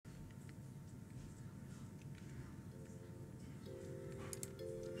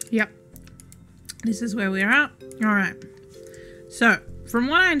Yep. This is where we're at. Alright. So, from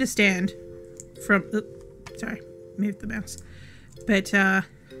what I understand, sorry, moved the mouse. But,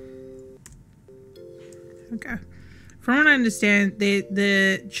 okay. From what I understand,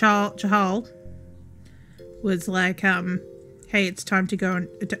 the Chahal was like, hey, it's time to go and...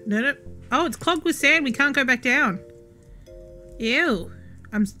 No. Oh, it's clogged with sand. We can't go back down. Ew.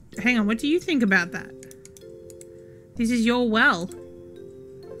 Hang on, what do you think about that? This is your well.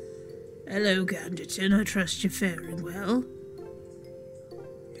 Hello, Ganderton. I trust you're faring well.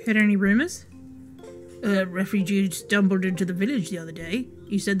 Heard any rumors? A refugee stumbled into the village the other day.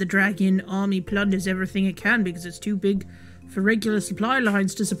 He said the dragon army plunders everything it can because it's too big for regular supply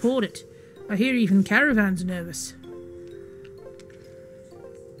lines to support it. I hear even caravans are nervous.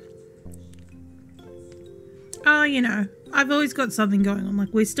 Oh, you know, I've always got something going on. Like,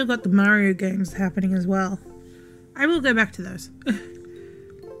 we've still got the Mario games happening as well. I will go back to those.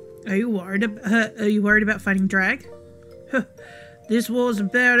 Are you worried about fighting Drag? This war's a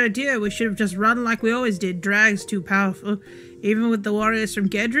bad idea. We should have just run like we always did. Drag's too powerful. Even with the warriors from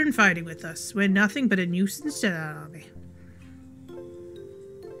Gedron fighting with us. We're nothing but a nuisance to that army.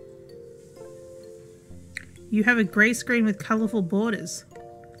 You have a grey screen with colourful borders.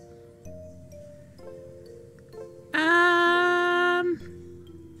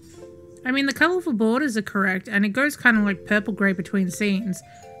 I mean, the colourful borders are correct, and it goes kind of like purple-grey between scenes.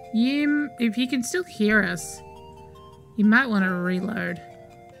 If you can still hear us, you might want to reload.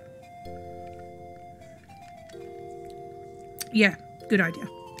 Yeah, good idea.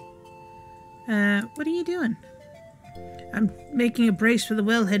 What are you doing? I'm making a brace for the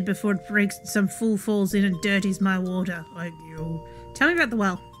wellhead before it breaks and some fool falls in and dirties my water. Like you. Tell me about the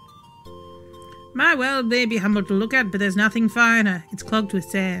well. My well may be humble to look at, but there's nothing finer. It's clogged with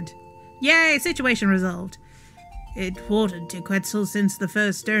sand. Yay! Situation resolved. It watered to Quetzal since the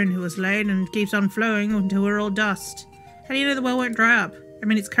first stone was laid and keeps on flowing until we're all dust. How do you know the well won't dry up? I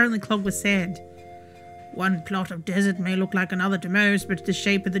mean, it's currently clogged with sand. One plot of desert may look like another to most, but the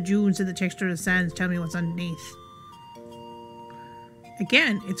shape of the dunes and the texture of the sands tell me what's underneath.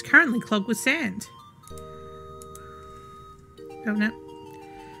 Again, it's currently clogged with sand. Oh no.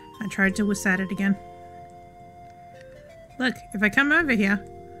 I tried to whistle at it again. Look, if I come over here,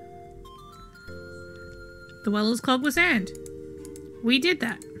 the well is clogged with sand. We did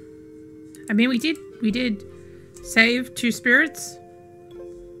that. I mean, we did save 2 spirits.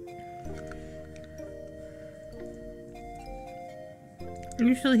 Are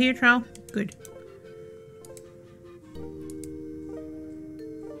you still here, Trell? Good.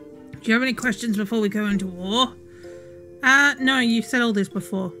 Do you have any questions before we go into war? No, you've said all this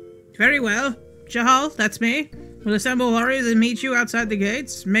before. Very well. Chahal, that's me. We'll assemble warriors and meet you outside the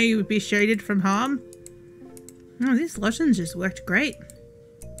gates. May you be shaded from harm. Oh, these lozenges worked great.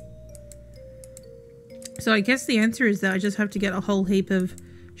 So I guess the answer is that I just have to get a whole heap of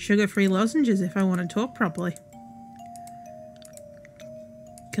sugar-free lozenges if I want to talk properly.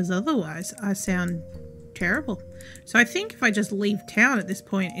 Because otherwise, I sound terrible. So I think if I just leave town at this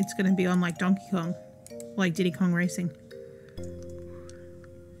point, it's going to be on like Donkey Kong. Like Diddy Kong Racing.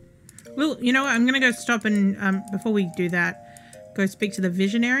 Well, you know what? I'm going to go stop and, before we do that, go speak to the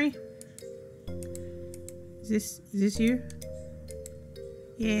visionary. Is this you?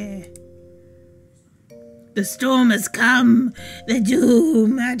 Yeah. The storm has come, the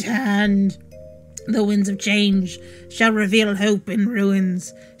doom at hand. The winds of change shall reveal hope in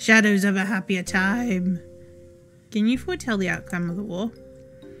ruins, shadows of a happier time. Can you foretell the outcome of the war?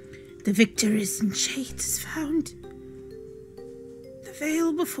 The victor is in shades found. The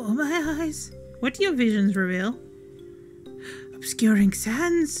veil before my eyes. What do your visions reveal? Obscuring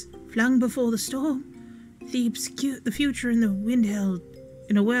sands, flung before the storm. The future in the wind held,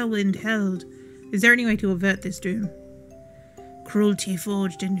 in a whirlwind held. Is there any way to avert this doom? Cruelty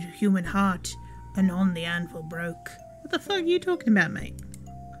forged into human heart, anon the anvil broke. What the fuck are you talking about, mate?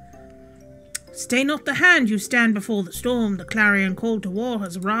 Stay not the hand you stand before the storm, the clarion call to war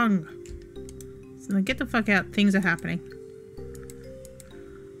has rung. So now get the fuck out, things are happening.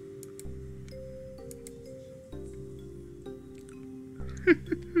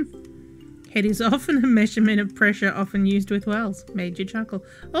 Head is often a measurement of pressure often used with wells. Made you chuckle.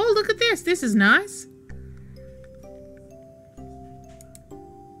 Oh, look at this. This is nice.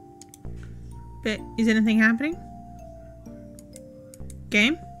 But is anything happening?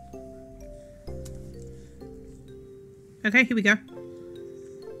 Game? Okay, here we go.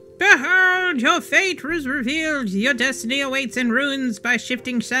 Behold, your fate was revealed. Your destiny awaits in ruins by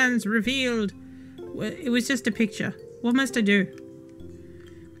shifting sands revealed. Well, it was just a picture. What must I do?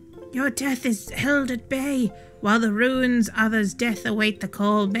 Your death is held at bay. While the ruins others' death await the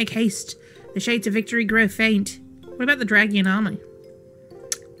call. Make haste. The shades of victory grow faint. What about the Dragian army?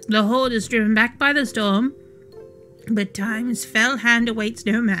 The horde is driven back by the storm, but time's fell hand awaits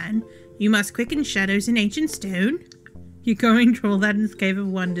no man. You must quicken shadows in ancient stone. You're going through all that in this Cave of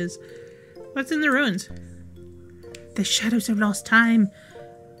Wonders. What's in the ruins? The shadows of lost time.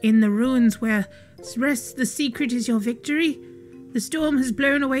 In the ruins where rests the secret is your victory. The storm has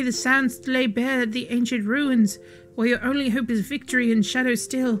blown away the sands to lay bare the ancient ruins, where your only hope is victory and shadow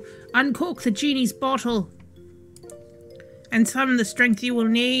still. Uncork the genie's bottle, and summon the strength you will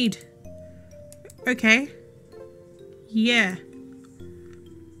need. Okay. Yeah.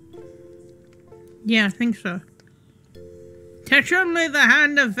 Yeah, I think so. Touch only the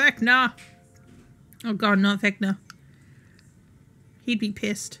hand of Vecna. Oh god, not Vecna. He'd be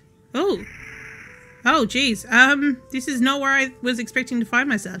pissed. Oh. Oh, jeez. This is not where I was expecting to find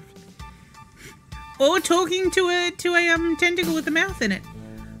myself. Or talking to a tentacle with a mouth in it.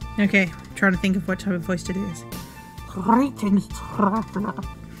 Okay, trying to think of what type of voice to do this. Greetings, traveler.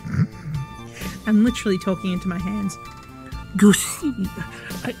 I'm literally talking into my hands. You see,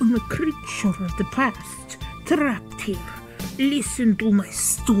 I am a creature of the past, trapped here. Listen to my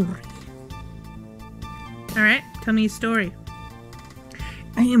story. Alright, tell me your story.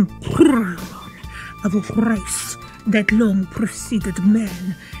 I am Purlon, of a race that long preceded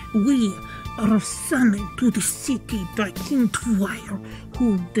man. We are summoned to the city by King Twire,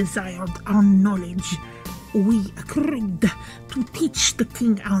 who desired our knowledge. We agreed to teach the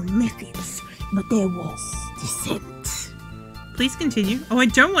king our methods, but there was dissent. Please continue. Oh, I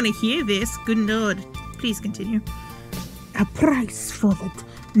don't want to hear this. Good lord. Please continue. A price for that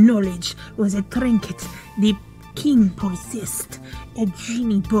knowledge was a trinket the king possessed, a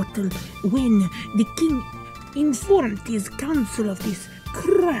genie bottle. When the king informed his council of this,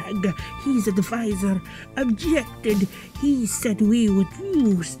 Crag, his advisor, objected. He said we would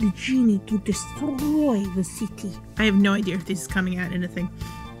use the genie to destroy the city. I have no idea if this is coming out anything.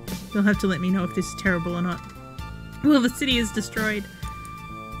 You'll have to let me know if this is terrible or not. Well, the city is destroyed.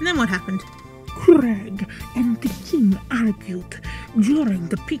 And then what happened? Crag and the king argued. During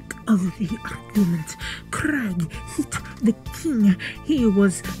the peak of the argument, Crag hit the king. He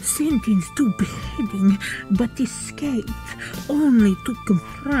was sentenced to beheading, but escaped, only to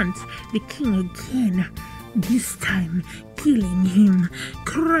confront the king again, this time killing him.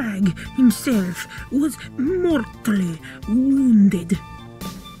 Crag himself was mortally wounded.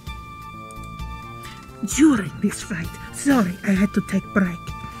 During this fight, sorry, I had to take a break.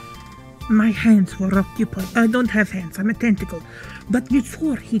 My hands were occupied. I don't have hands, I'm a tentacle. But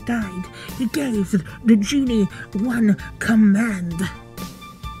before he died, he gave the genie one command.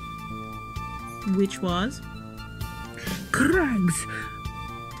 Which was? Crag's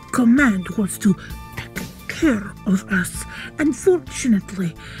command was to take care of us.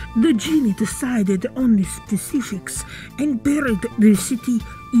 Unfortunately, the genie decided on the specifics and buried the city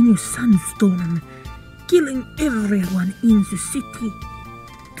in a sandstorm, killing everyone in the city,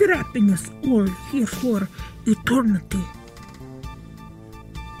 trapping us all here for eternity.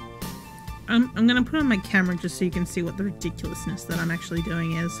 I'm gonna put on my camera just so you can see what the ridiculousness that I'm actually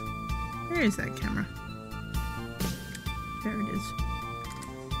doing is. Where is that camera? There it is.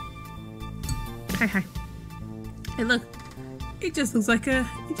 Hi. Hey, look. It just looks like a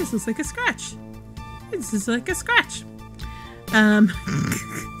scratch. It's just like a scratch.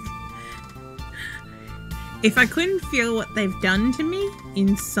 If I couldn't feel what they've done to me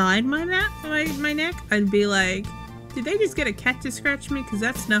inside my neck, I'd be like, did they just get a cat to scratch me? Because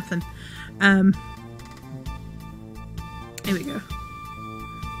that's nothing. Here we go.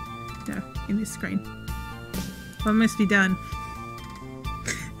 No, in this screen. What must be done?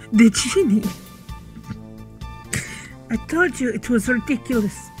 The genie. I told you it was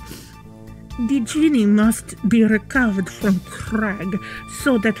ridiculous. The genie must be recovered from Crag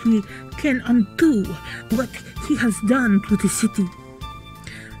so that we can undo what he has done to the city.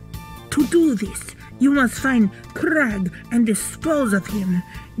 To do this, you must find Crag and dispose of him.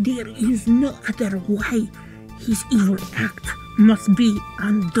 There is no other way. His evil act must be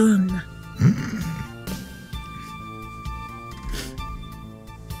undone.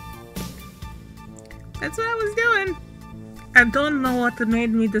 That's what I was doing. I don't know what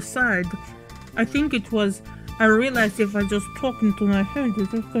made me decide. I think it was, I realized if I just talk into my head,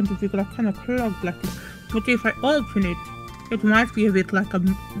 it's just going to be like kind of clogged like this. But if I open it, it might be a bit like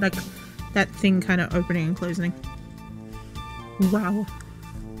that thing kind of opening and closing. Wow.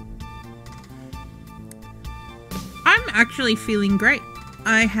 I'm actually feeling great.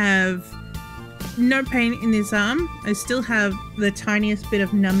 I have no pain in this arm. I still have the tiniest bit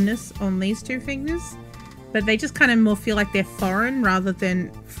of numbness on these two fingers, but they just kind of more feel like they're foreign rather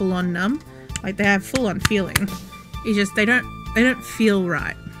than full-on numb. Like they have full-on feeling. It's just they don't feel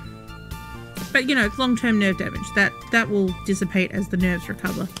right. But you know, it's long-term nerve damage that will dissipate as the nerves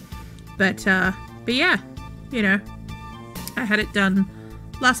recover. But yeah, you know, I had it done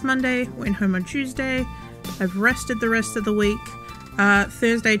last Monday, went home on Tuesday. I've rested the rest of the week.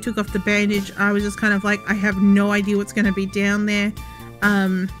 Thursday, took off the bandage. I was just kind of like, I have no idea what's going to be down there.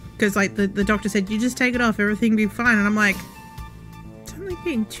 Because like the doctor said, you just take it off, everything will be fine. And I'm like, it's only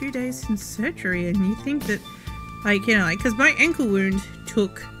been 2 days since surgery. And you think that, like, you know, like, because my ankle wound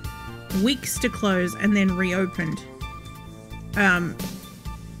took weeks to close and then reopened. And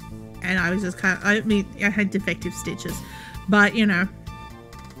I was just kind of, I mean, I had defective stitches. But, you know,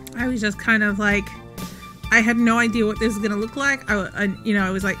 I was just kind of like, I had no idea what this is going to look like. You know, I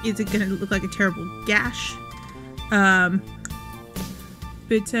was like, is it going to look like a terrible gash? But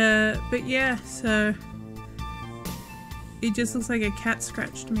yeah, so it just looks like a cat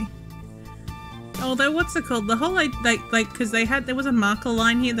scratched me. Although, what's it called? The whole, like, because there was a marker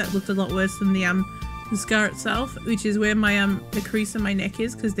line here that looked a lot worse than the scar itself, which is where my, the crease in my neck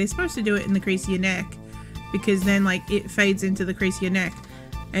is, because they're supposed to do it in the crease of your neck, because then, like, it fades into the crease of your neck.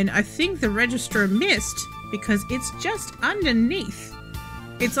 And I think the registrar missed, because it's just underneath.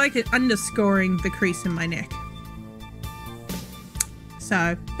 It's like it underscoring the crease in my neck.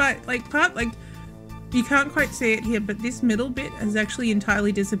 So, but like you can't quite see it here, but this middle bit has actually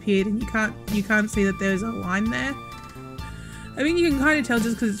entirely disappeared, and you can't see that there's a line there. I mean, you can kind of tell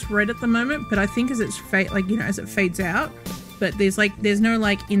just because it's red at the moment, but I think as it's as it fades out, but there's no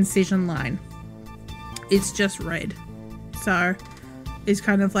like incision line. It's just red. So it's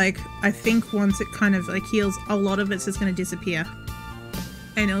kind of like, I think once it kind of like heals, a lot of it's just going to disappear,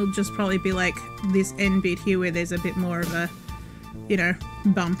 and it'll just probably be like this end bit here where there's a bit more of a, you know,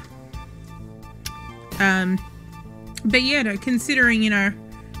 bump. But yeah, no, considering, you know,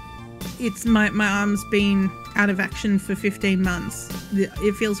 it's my arm's been out of action for 15 months,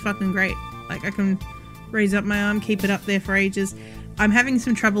 it feels fucking great. Like, I can raise up my arm, keep it up there for ages. I'm having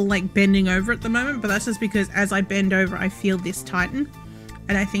some trouble like bending over at the moment, but that's just because as I bend over, I feel this tighten.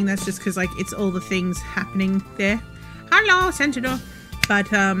 And I think that's just because, like, it's all the things happening there. Hello, Sentinel. But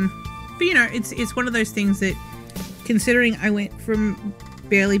you know, it's one of those things that, considering I went from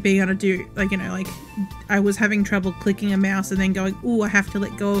barely being able to do, like, you know, like, I was having trouble clicking a mouse and then going, ooh, I have to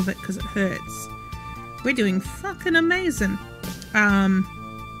let go of it because it hurts. We're doing fucking amazing. I'm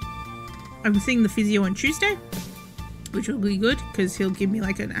seeing the physio on Tuesday, which will be good because he'll give me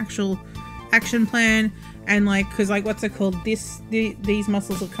like an actual action plan. And like, because like, what's it called, these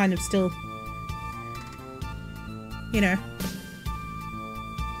muscles are kind of still, you know,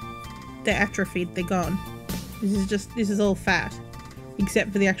 they're atrophied, they're gone. This is all fat,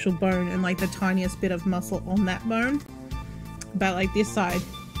 except for the actual bone and like the tiniest bit of muscle on that bone. But like this side,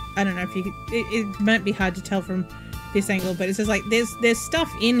 I don't know if you could, it might be hard to tell from this angle, but it's just like there's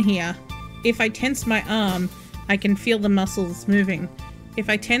stuff in here. If I tense my arm, I can feel the muscles moving. If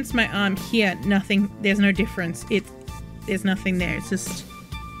I tense my arm here, nothing, there's no difference. There's nothing there. It's just,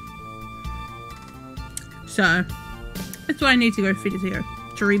 so that's why I need to go physio,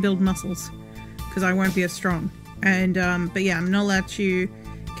 to rebuild muscles, because I won't be as strong. And but yeah, I'm not allowed to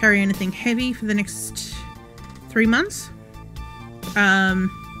carry anything heavy for the next 3 months.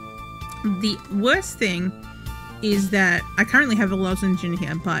 The worst thing is that I currently have a lozenge in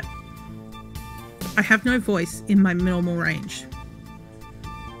here, but I have no voice in my normal range.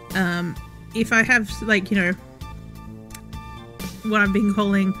 If I have, like, you know, what I've been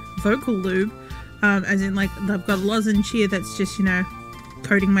calling vocal lube, as in like I've got a lozenge here that's just, you know,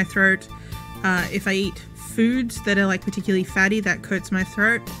 coating my throat. If I eat foods that are like particularly fatty, that coats my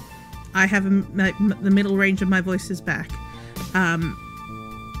throat. I have the middle range of my voice is back.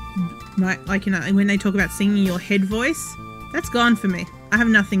 Like, you know, when they talk about singing your head voice, that's gone for me. I have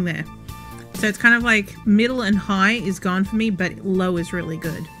nothing there. So it's kind of like middle and high is gone for me, but low is really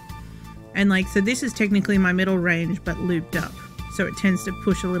good. And like, so this is technically my middle range, but looped up. So it tends to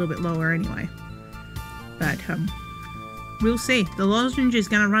push a little bit lower anyway. But we'll see. The lozenge is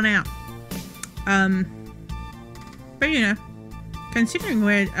going to run out. But you know, considering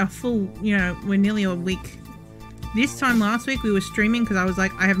we're a full, you know, we're nearly a week. This time last week we were streaming because I was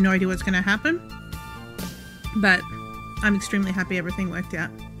like, I have no idea what's going to happen. But I'm extremely happy everything worked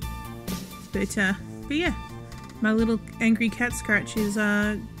out. But yeah, my little angry cat scratch is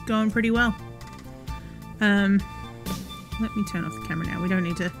going pretty well. Let me turn off the camera now. We don't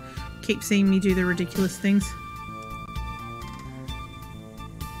need to keep seeing me do the ridiculous things.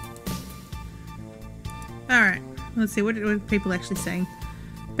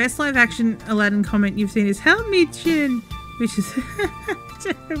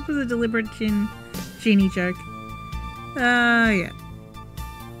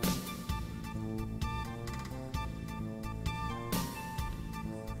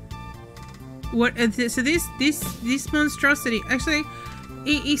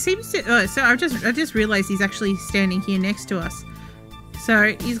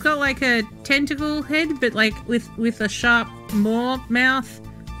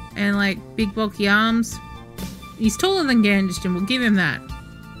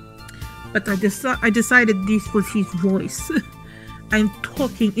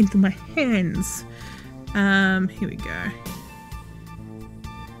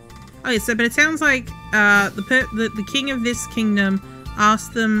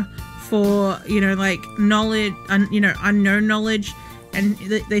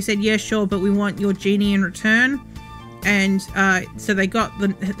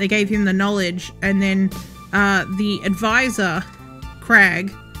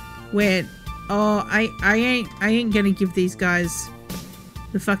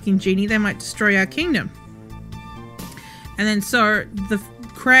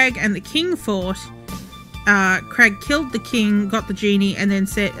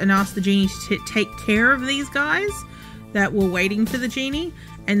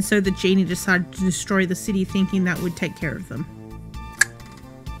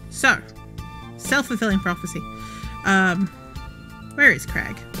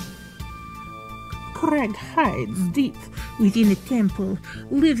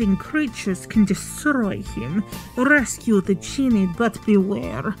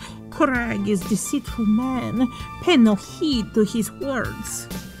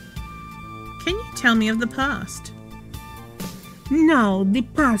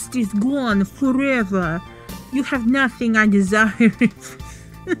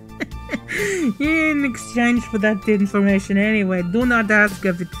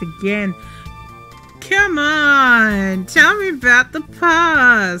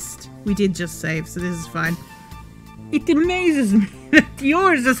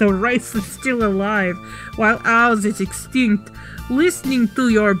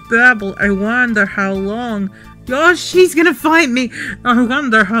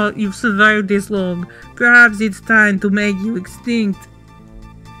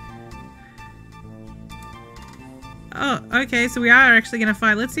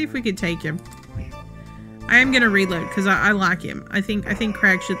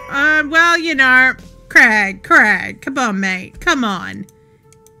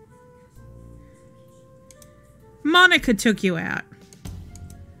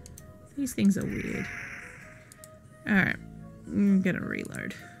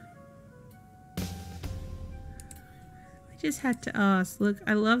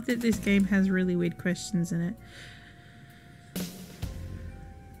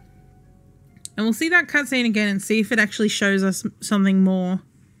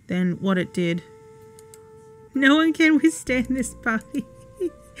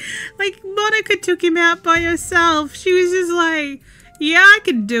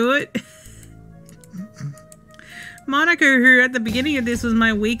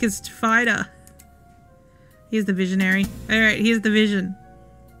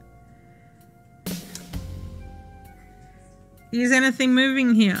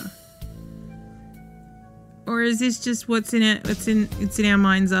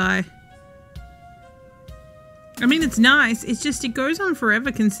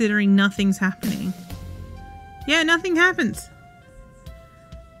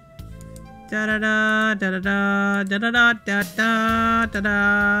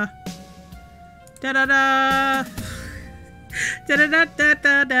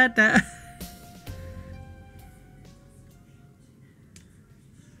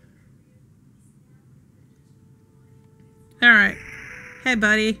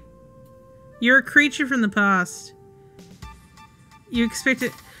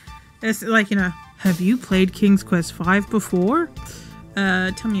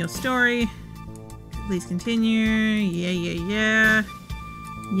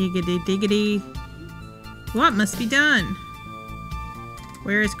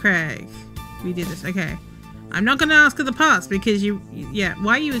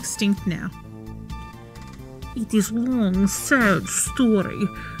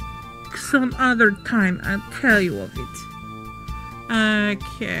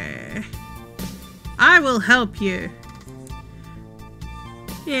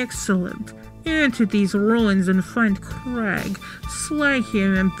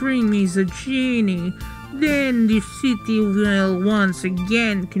 then the city will once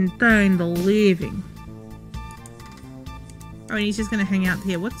again contain the living. Oh, and he's just gonna hang out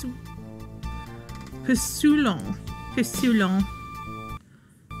here. What's Pessulon? Pessulon.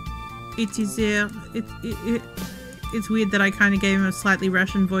 It is it's weird that I kind of gave him a slightly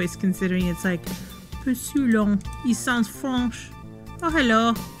Russian voice, considering it's like Pessulon. He sounds French. Oh,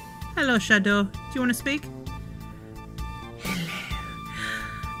 hello. Hello, Shadow. Do you want to speak?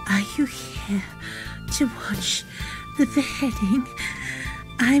 Are you here to watch the beheading?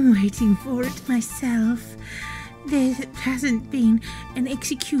 I'm waiting for it myself. There hasn't been an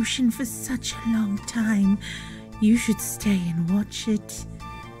execution for such a long time. You should stay and watch it.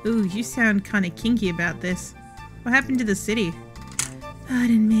 Ooh, you sound kind of kinky about this. What happened to the city?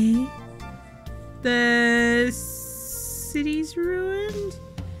 Pardon me? The city's ruined?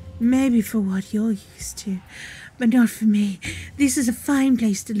 Maybe for what you're used to, but not for me. This is a fine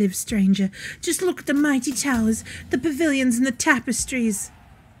place to live, stranger. Just look at the mighty towers, the pavilions, and the tapestries.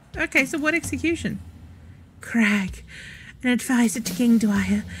 Okay, so what execution? Crag, an advisor to King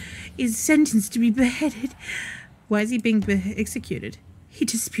Dwyer, is sentenced to be beheaded. Why is he being executed? He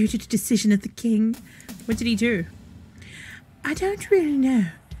disputed a decision of the king. What did he do? I don't really know.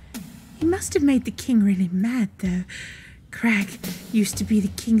 He must have made the king really mad, though. Crag used to be the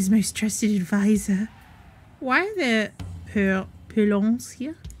king's most trusted advisor. Why are there Pelons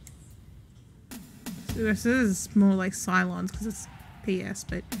here? So this is more like Cylons because it's PS,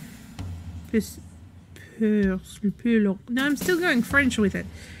 but no, I'm still going French with it.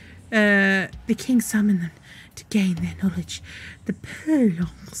 The king summoned them to gain their knowledge. The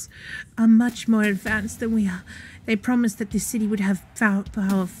Pelons are much more advanced than we are. They promised that this city would have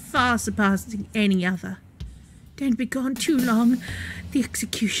power far surpassing any other. Don't be gone too long. The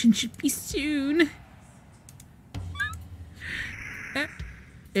execution should be soon.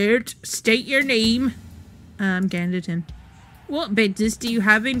 State your name. Ganderton. What business do you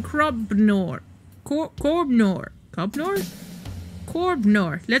have in Corbnor? Corbnor. Corbnor?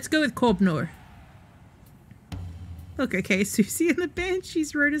 Corbnor. Let's go with Corbnor. Look, okay, Susie and the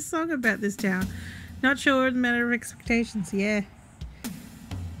Banshees wrote a song about this town. Not sure the matter of expectations, yeah.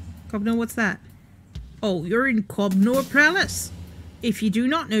 Corbnor, what's that? Oh, you're in Corbnor Palace. If you do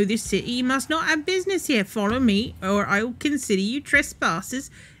not know this city, you must not have business here. Follow me, or I will consider you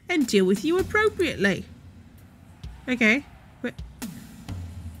trespassers and deal with you appropriately. Okay. But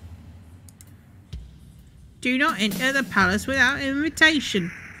do not enter the palace without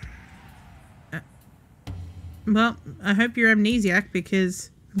invitation. Well, I hope you're amnesiac because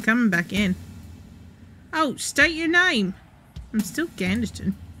I'm coming back in. Oh, state your name. I'm still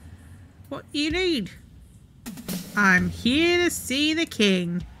Ganderton. What do you need? I'm here to see the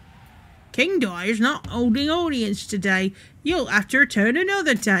king. King Dwyer's not holding audience today. You'll have to return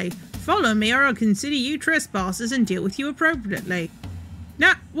another day. Follow me or I'll consider you trespassers and deal with you appropriately.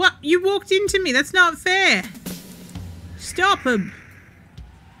 No, what? You walked into me. That's not fair. Stop him.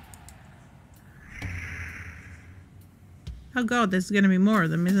 Oh god, there's going to be more of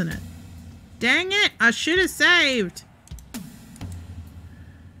them, isn't it? Dang it! I should have saved.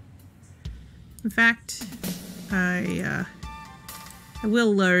 In fact, I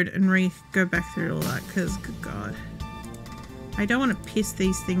will load and go back through all that because, good god. I don't want to piss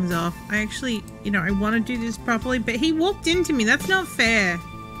these things off. I actually, I want to do this properly, but he walked into me. That's not fair.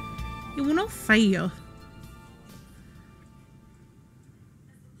 It will not fail.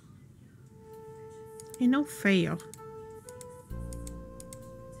 It no fail.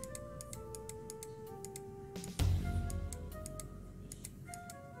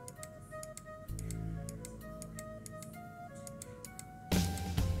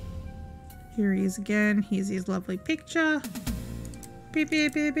 Here he is again. Here's his lovely picture. I do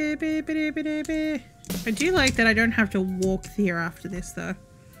like that I don't have to walk here after this though.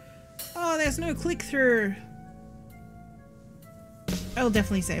 Oh, there's no click-through. I'll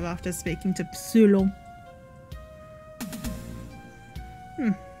definitely save after speaking to Psulon.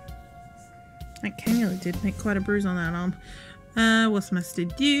 That cannula did make quite a bruise on that arm. What's must I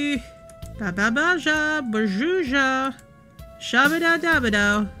do? Ba-ba-ba-ja, ba-ju-ja,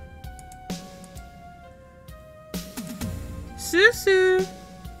 shabba-da-dabba-da. Susu.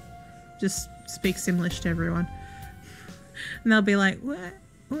 Just speak Simlish to everyone. And they'll be like, what?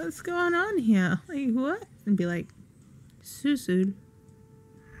 What's going on here? Like, what? And be like, Susu.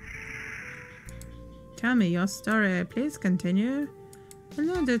 Tell me your story. Please continue. And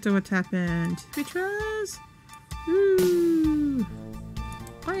then that's what happened. Which was? Ooh.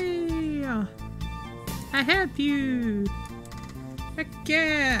 Oh, I help you. Heck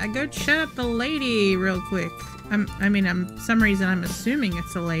yeah. I go shut up the lady real quick. For some reason I'm assuming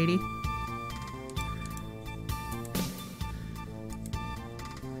it's a lady.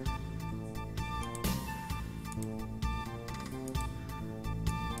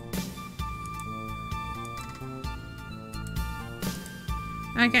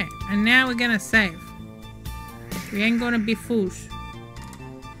 Okay, and now we're gonna save. We ain't gonna be fools.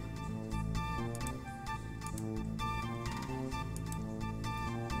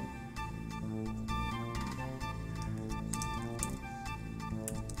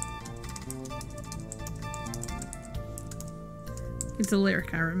 It's a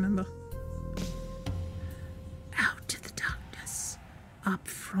lyric I remember. Out to the darkness, up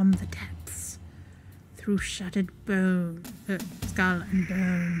from the depths, through shattered bone, skull and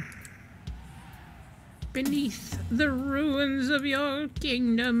bone. Beneath the ruins of your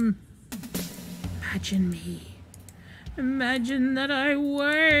kingdom. Imagine me. Imagine that I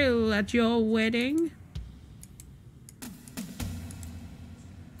wail at your wedding.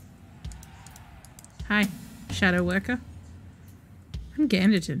 Hi, shadow worker. I'm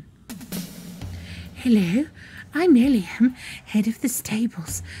Ganderton. Hello, I'm Eliam, head of the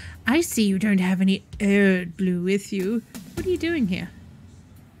stables. I see you don't have any Erd Blue with you. What are you doing here?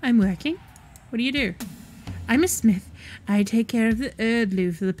 I'm working. What do you do? I'm a smith. I take care of the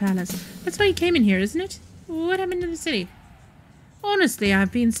Erdlu for the palace. That's why you came in here, isn't it? What happened to the city? Honestly,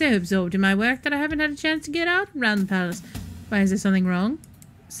 I've been so absorbed in my work that I haven't had a chance to get out around the palace. Why, is there something wrong?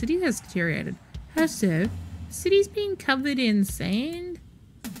 The city has deteriorated. How so? The city's being covered in sand.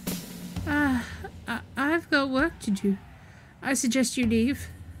 I've got work to do. I suggest you leave.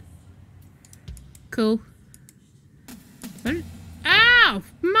 Cool. Ow!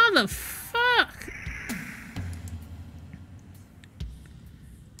 Motherfuck!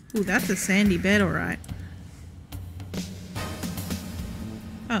 Ooh, that's a sandy bed, alright.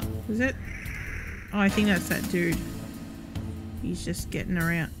 Oh, is it? Oh, I think that's that dude. He's just getting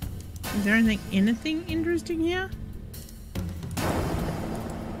around. Is there anything interesting here?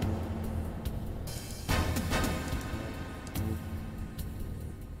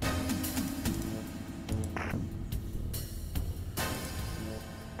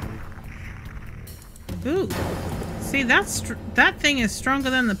 Ooh. See, that thing is stronger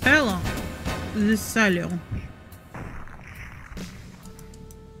than the Perlon. The Salion.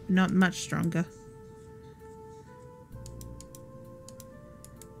 Not much stronger.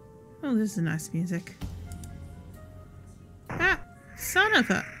 Oh, this is nice music. Ah! Son of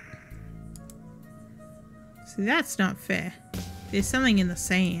a... See, that's not fair. There's something in the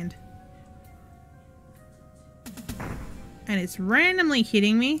sand. And it's randomly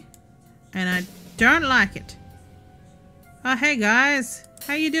hitting me. And I don't like it. Oh, hey guys.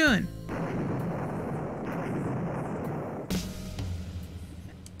 How you doing?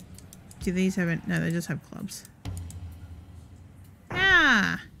 Do these have it? No, they just have clubs.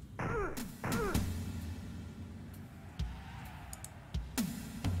 Ah!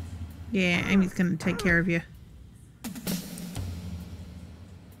 Yeah, Amy's gonna take care of you.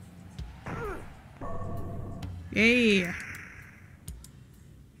 Yeah!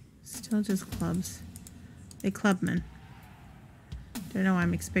 Still just clubs. They're clubmen. Don't know why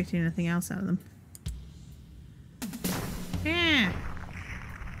I'm expecting anything else out of them. Yeah!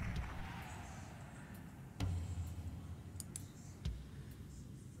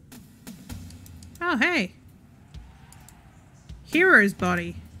 Oh, hey! Hero's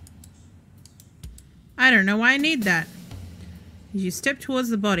body. I don't know why I need that. As you step towards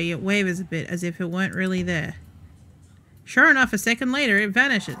the body, it wavers a bit as if it weren't really there. Sure enough, a second later, it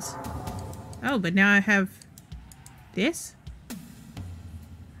vanishes. Oh, but now I have this?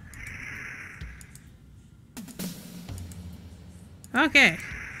 Okay.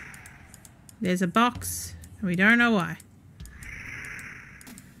 There's a box, and we don't know why.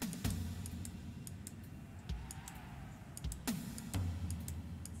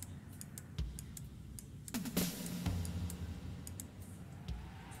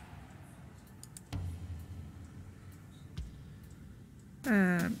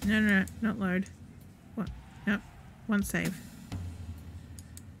 No, not load. What? Nope. One save.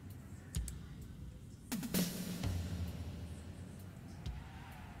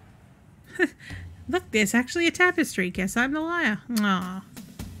 Look, there's actually a tapestry. Guess I'm the liar. Aww.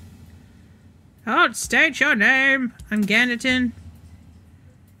 Oh, state your name. I'm Ganderton.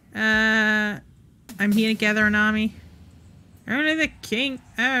 I'm here to gather an army. Only the king.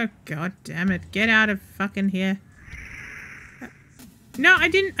 Oh, god damn it. Get out of fucking here. No, I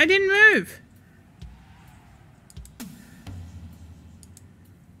didn't move.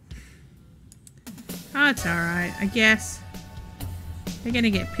 Oh, it's alright, I guess. They're gonna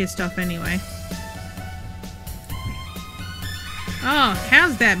get pissed off anyway. Oh,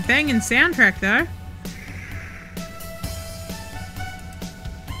 how's that banging soundtrack, though?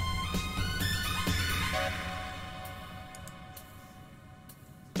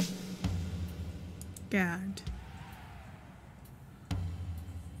 God.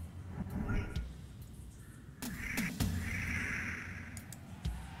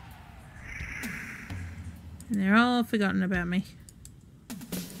 And they're all forgotten about me.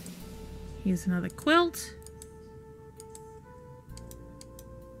 Here's another quilt.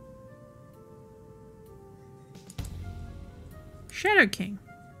 Shadow King.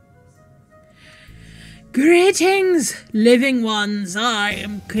 Greetings, living ones. I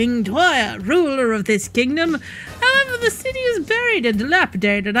am King Dwyer, ruler of this kingdom. However, the city is buried and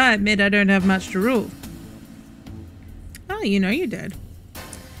dilapidated. I admit I don't have much to rule. Oh, you know you're dead.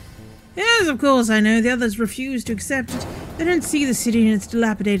 Yes, of course I know. The others refuse to accept it. They don't see the city in its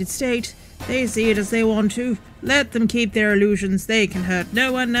dilapidated state. They see it as they want to. Let them keep their illusions. They can hurt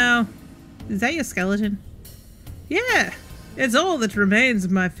no one now. Is that your skeleton? Yeah, it's all that remains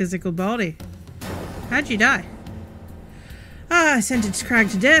of my physical body. How'd you die? I sentenced Crag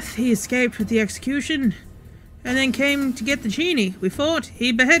to death. He escaped with the execution. And then came to get the genie. We fought.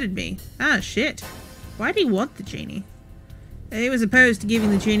 He beheaded me. Ah, shit. Why do you want the genie? He was opposed to giving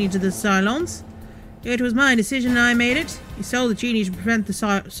the genie to the Cylons. It was my decision and I made it. He stole the genie to prevent the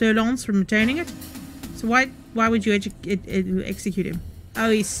Cylons from retaining it. So why would you execute him?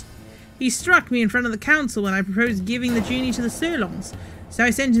 Oh, he struck me in front of the council when I proposed giving the genie to the Cylons. So I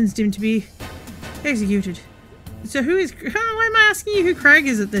sentenced him to be executed. So why am I asking you who Crag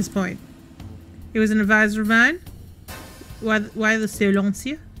is at this point? He was an advisor of mine. Why the Cylons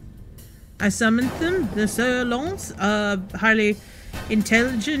here? I summoned them, the Cylons, a highly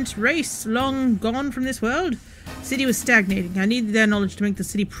intelligent race, long gone from this world. The city was stagnating. I needed their knowledge to make the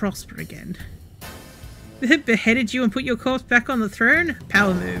city prosper again. They beheaded you and put your corpse back on the throne?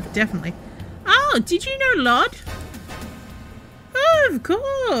 Power move, definitely. Oh, did you know Lod? Oh, of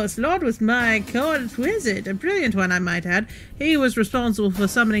course. Lod was my court wizard, a brilliant one, I might add. He was responsible for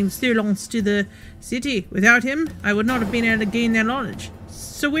summoning the Cylons to the city. Without him, I would not have been able to gain their knowledge.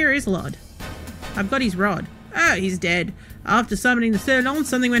 So where is Lod? I've got his rod. Oh, he's dead. After summoning the Cylons,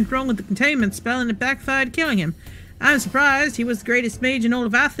 something went wrong with the containment spell and it backfired, killing him. I'm surprised. He was the greatest mage in all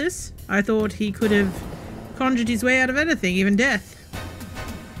of Athos. I thought he could have conjured his way out of anything, even death.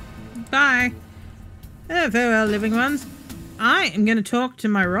 Bye. Oh, farewell, living ones. I am going to talk to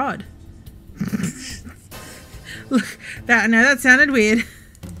my rod. Look, that sounded weird.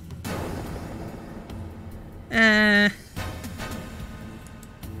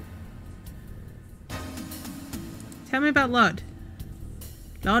 Tell me about Lod.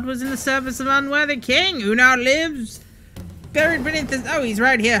 Lod was in the service of an unworthy king who now lives buried beneath this. Oh, he's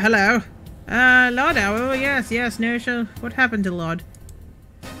right here. Hello. Lod, oh, yes, no, sure. What happened to Lod?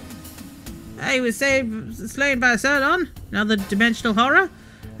 He was slain by a Cylon, another dimensional horror.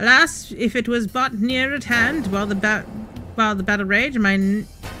 Alas, if it was but near at hand while the battle raged, my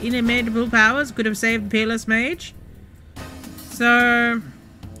inimitable powers could have saved the peerless mage. So,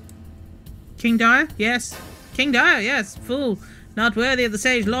 King Dyer? Yes. King Dyer, yes. Fool. Not worthy of the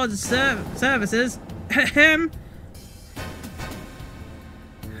Sage Lord's services.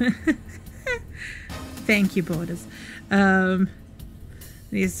 Thank you, Borders.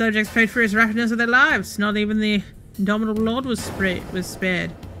 These subjects paid for his rapidness of their lives. Not even the indomitable Lord was spared. Was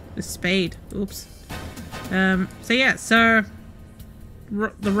spayed. Oops. So yeah, so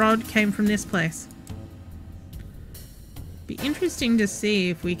the rod came from this place. Be interesting to see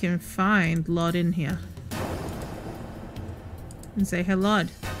if we can find Lod in here. And say, hey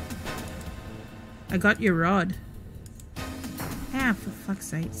Lod, I got your rod. Ah, for fuck's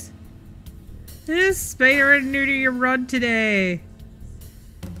sakes. This spider and new to your rod today.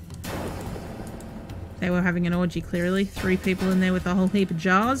 They were having an orgy, clearly. 3 people in there with a whole heap of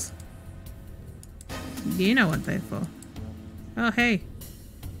jars. You know what they're for. Oh, hey.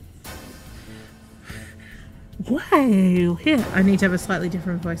 Why are you here? I need to have a slightly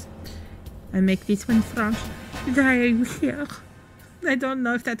different voice. I make this one French. Why are you here? I don't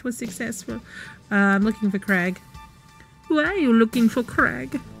know if that was successful. I'm looking for Crag. Why are you looking for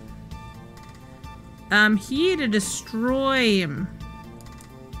Crag? I'm here to destroy him.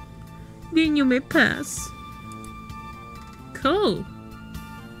 Then you may pass. Cool.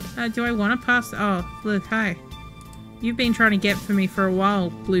 Do I want to pass? Oh, look, hi. You've been trying to get for me for a while,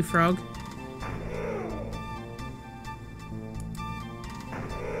 Blue Frog.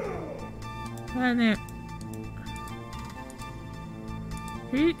 No.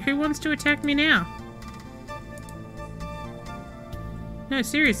 Who wants to attack me now? No,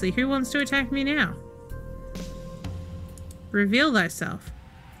 seriously, who wants to attack me now? Reveal thyself.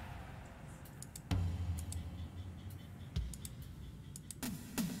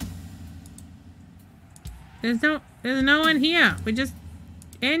 There's no one here. We just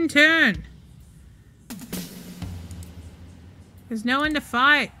end turn. There's no one to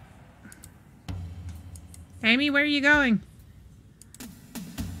fight. Amy, where are you going?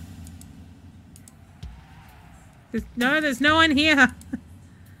 There's no one here.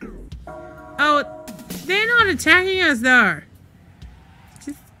 Oh, they're not attacking us though.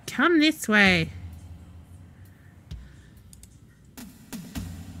 Just come this way.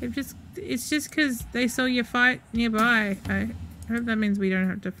 It's just because they saw you fight nearby. I hope that means we don't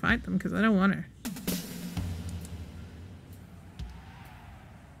have to fight them because I don't want to.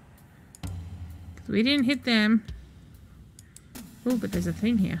 We didn't hit them. Oh, but there's a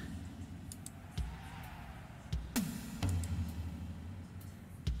thing here.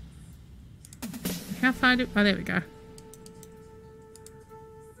 How far do... Oh, there we go.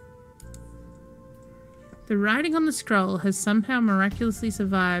 The writing on the scroll has somehow miraculously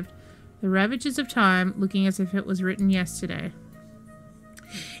survived the ravages of time, looking as if it was written yesterday.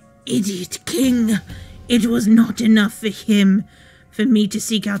 Idiot king! It was not enough for him for me to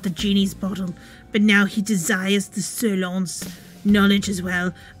seek out the genie's bottle, but now he desires the Solon's knowledge as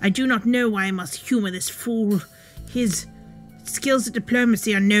well. I do not know why I must humor this fool. His skills at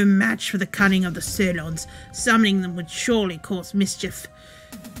diplomacy are no match for the cunning of the Solons. Summoning them would surely cause mischief.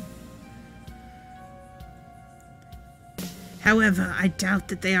 However, I doubt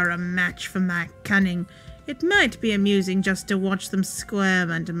that they are a match for my cunning. It might be amusing just to watch them squirm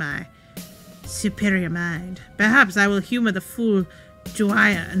under my superior mind. Perhaps I will humor the fool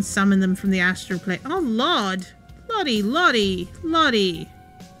Dwyer and summon them from the astral plane. Oh, Lord! Lottie, Lottie, Lottie!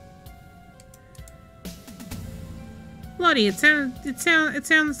 Lottie, it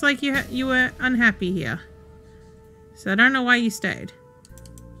sounds like you were unhappy here. So I don't know why you stayed.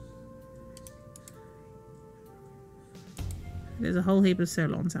 There's a whole heap of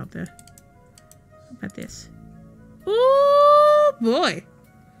Solons out there. How about this? Ooh, boy!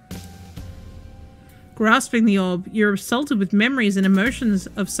 Grasping the orb, you're assaulted with memories and emotions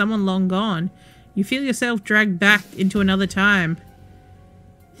of someone long gone. You feel yourself dragged back into another time.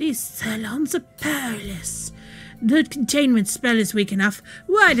 These Solons are powerless. The containment spell is weak enough.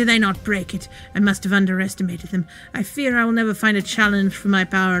 Why do they not break it? I must have underestimated them. I fear I will never find a challenge for my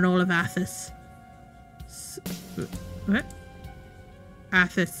power in all of Athos. What?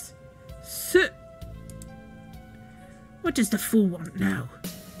 Athos. What does the fool want now?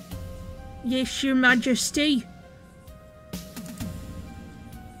 Yes, your majesty.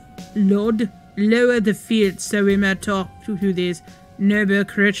 Lord, lower the field so we may talk to these noble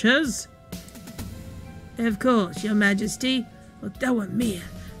creatures. Of course, your majesty. Although a mere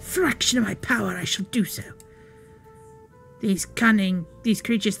fraction of my power, I shall do so. These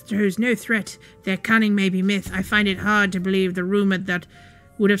creatures pose no threat. Their cunning may be myth. I find it hard to believe the rumor that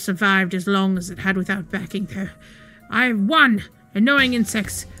would have survived as long as it had without backing, though. I've won! Annoying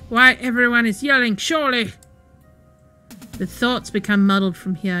insects! Why everyone is yelling, surely! The thoughts become muddled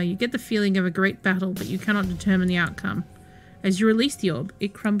from here. You get the feeling of a great battle, but you cannot determine the outcome. As you release the orb,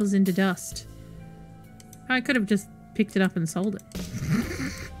 it crumbles into dust. I could have just picked it up and sold it.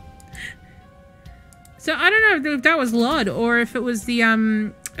 So I don't know if that was Lod or if it was the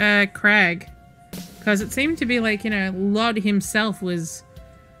Crag, because it seemed to be like, you know, Lod himself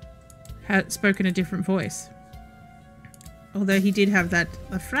had spoken a different voice, although he did have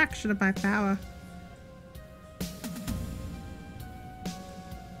a fraction of my power.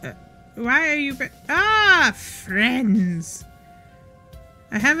 Why are you? Friends.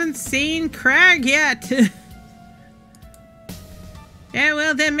 I haven't seen Crag yet. Yeah,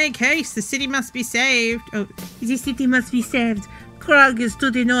 well, then make haste. The city must be saved. Oh, the city must be saved. Krog is to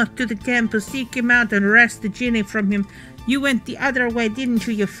the north to the temple. Seek him out and wrest the genie from him. You went the other way, didn't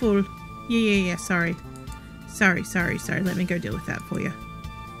you, you fool? Yeah. Sorry. Sorry. Let me go deal with that for you.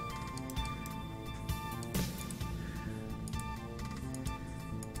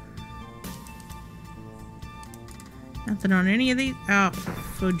 Nothing on any of these? Oh,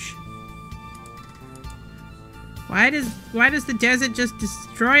 fudge. Why does the desert just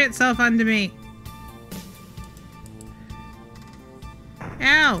destroy itself under me?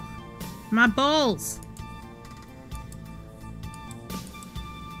 Ow! My balls!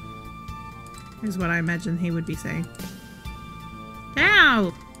 Is what I imagine he would be saying.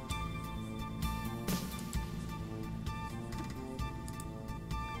 Ow!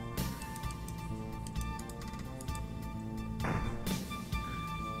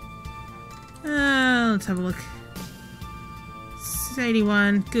 Let's have a look.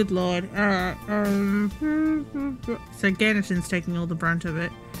 81. Good lord. So Gannison's taking all the brunt of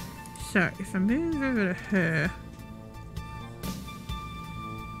it. So if I move over to her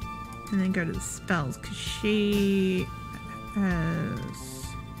and then go to the spells, because she has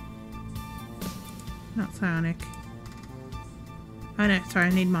not psionic. Oh no, sorry, I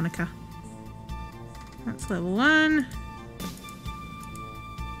need Monica. That's level 1.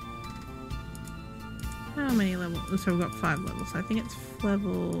 How many levels? So we've got 5 levels. I think it's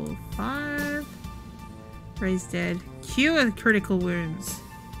level 5. Raise dead. Cure critical wounds.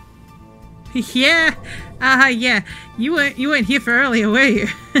 Yeah. Yeah. You weren't here for earlier, were you?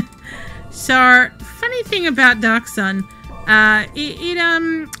 So, funny thing about Dark Sun, it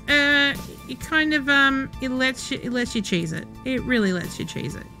kind of it lets you cheese it. It really lets you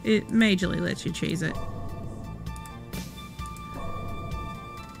cheese it. It majorly lets you cheese it.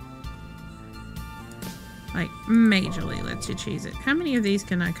 Like, majorly lets you cheese it. How many of these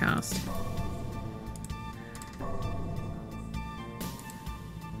can I cast?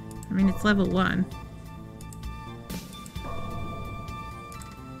 I mean, it's level 1.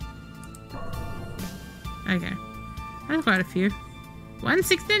 Okay. That's quite a few.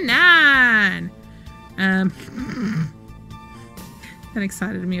 169! That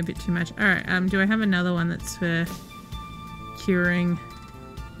excited me a bit too much. Alright, do I have another one that's for curing?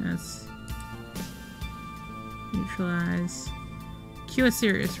 That's neutralize. Cure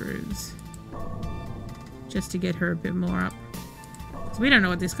serious wounds. Just to get her a bit more up. So we don't know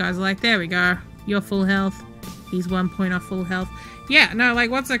what this guy's like. There we go. You're full health. He's 1 point off full health. Yeah, no, like,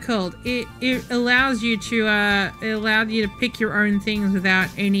 what's it called? It allows you to, it allowed you to pick your own things without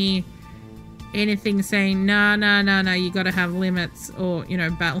anything saying, no, you gotta have limits or, you know,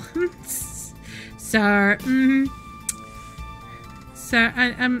 balance. So, So,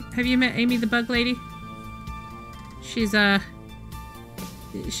 have you met Amy the Bug Lady? She's very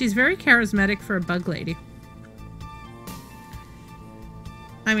charismatic for a bug lady.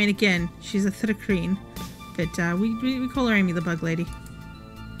 I mean, again, she's a Thrakreen, but we call her Amy the Bug Lady.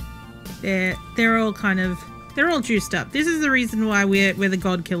 They're all juiced up. This is the reason why we're the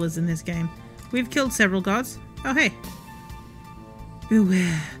god killers in this game. We've killed several gods. Oh, hey.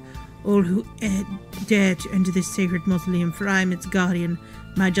 Beware, all who dare to enter this sacred mausoleum, for I am its guardian.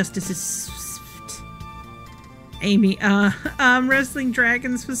 My justice is swift. Amy, arm wrestling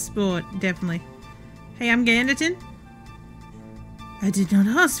dragons for sport, definitely. Hey, I'm Ganderton. I did not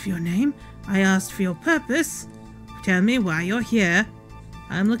ask for your name. I asked for your purpose. Tell me why you're here.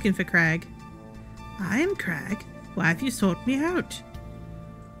 I'm looking for Crag. I am Crag. Why have you sought me out?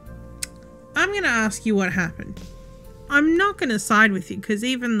 I'm gonna ask you what happened. I'm not gonna side with you, because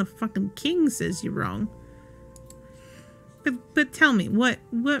even the fucking king says you're wrong. But tell me, what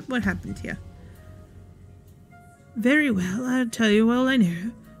happened here? Very well, I'll tell you all I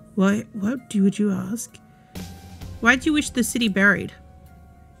know. What would you ask? Why do you wish the city buried?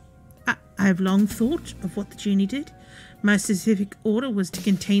 I have long thought of what the genie did. My specific order was to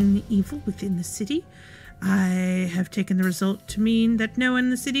contain the evil within the city. I have taken the result to mean that no one in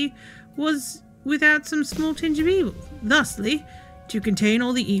the city was without some small tinge of evil. Thusly, to contain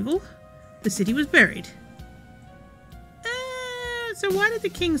all the evil, the city was buried. So why did the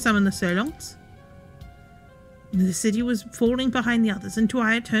king summon the Solons? The city was falling behind the others, and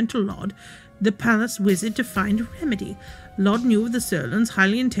Dwyer turned to Lod, the palace wizard, to find a remedy. Lod knew of the Solons,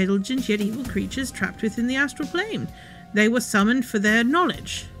 highly intelligent yet evil creatures trapped within the astral plane. They were summoned for their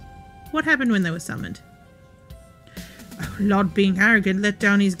knowledge. What happened when they were summoned? Lod, being arrogant, let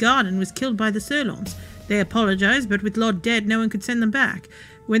down his guard and was killed by the Solons. They apologized, but with Lod dead, no one could send them back.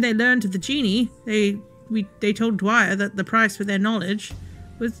 When they learned of the genie, they told Dwyer that the price for their knowledge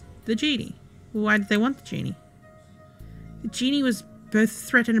was the genie. Why did they want the genie? The genie was both a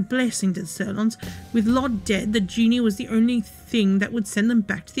threat and a blessing to the Solons. With Lod dead, the genie was the only thing that would send them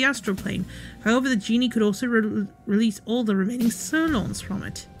back to the astral plane. However, the genie could also release all the remaining Solons from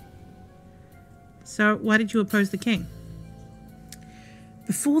it. So, why did you oppose the king?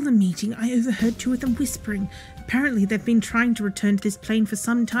 Before the meeting, I overheard two of them whispering. Apparently, they've been trying to return to this plane for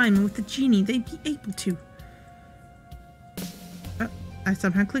some time, and with the genie, they'd be able to. I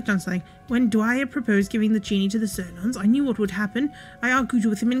somehow clicked on something. When Dwyer proposed giving the genie to the Solons, I knew what would happen. I argued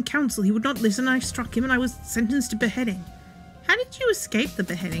with him in council. He would not listen. I struck him, and I was sentenced to beheading. How did you escape the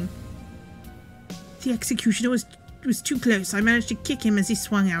beheading? The executioner was too close. I managed to kick him as he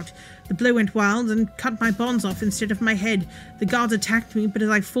swung out. The blow went wild and cut my bonds off instead of my head. The guards attacked me, but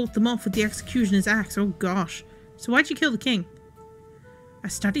as I fought them off with the executioner's axe, oh gosh. So why'd you kill the king? I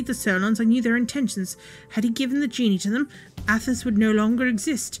studied the Solons. I knew their intentions. Had he given the genie to them, Athos would no longer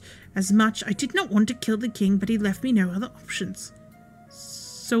exist. As much, I did not want to kill the king, but he left me no other options.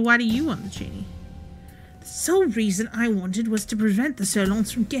 So why do you want the genie? The sole reason I wanted was to prevent the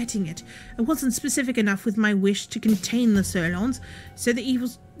Solons from getting it. I wasn't specific enough with my wish to contain the Solons, so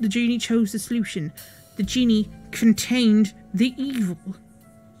the genie chose the solution. The genie contained the evil.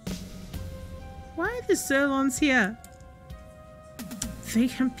 Why are the Solons here? They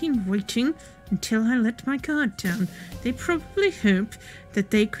have been waiting until I let my guard down. They probably hope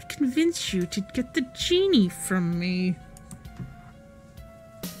that they could convince you to get the genie from me.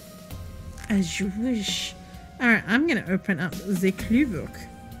 As you wish. Alright, I'm gonna open up the clue book.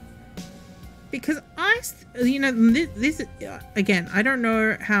 Because this again, I don't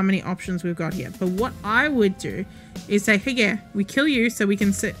know how many options we've got here, but what I would do is say, hey, yeah, we kill you so we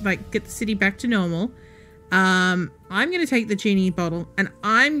can get the city back to normal. I'm gonna take the genie bottle and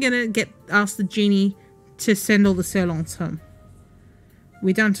I'm gonna ask the genie to send all the Serlons home.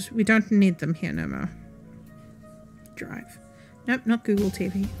 We don't need them here no more. Drive. Nope, not Google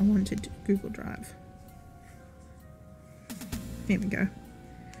TV. I wanted Google Drive. Here we go.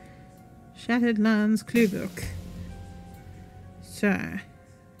 Shattered Lands Clue Book. So,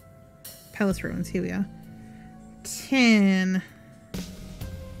 Palace Ruins, here we are. 10.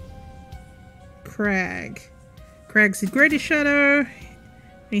 Crag. Crag's the greatest shadow.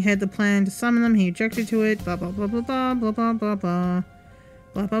 He had the plan to summon them. He objected to it. Blah, blah, blah, blah, blah, blah, blah, blah, blah.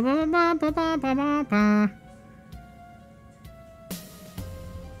 Blah, blah, blah, blah, blah, blah, blah, blah, blah.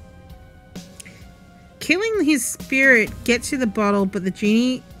 Killing his spirit gets you the bottle, but the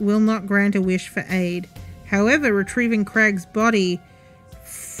genie will not grant a wish for aid. However, retrieving Crag's body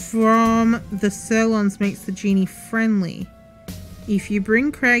from the Serlons makes the genie friendly. If you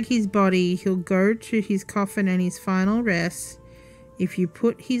bring Crag his body, he'll go to his coffin and his final rest. If you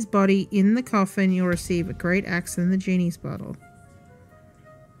put his body in the coffin, you'll receive a great axe in the genie's bottle.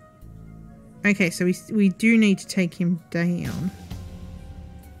 Okay, so we do need to take him down.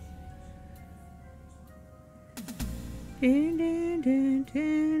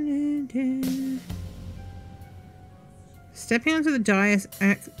 Stepping onto the dais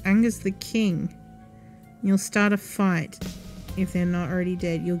angers the king. You'll start a fight. If they're not already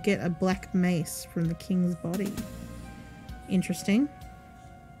dead, you'll get a black mace from the king's body. Interesting.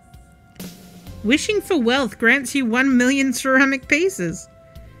 Wishing for wealth grants you 1 million ceramic pieces.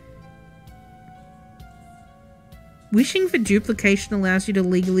 Wishing for duplication allows you to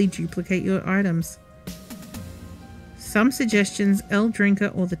legally duplicate your items. Some suggestions, El Drinker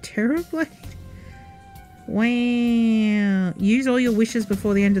or the Terror Blade. Wow. Use all your wishes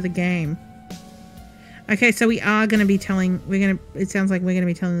before the end of the game. Okay, so we are going to be telling... it sounds like we're going to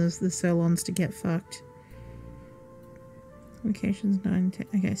be telling the Serlons to get fucked. Locations 9, 10...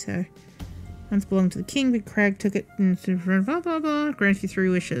 Okay, so... Once belonged to the king, but Crag took it and... blah, blah, blah. Grants you 3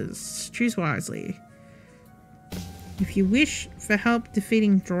 wishes. Choose wisely. If you wish for help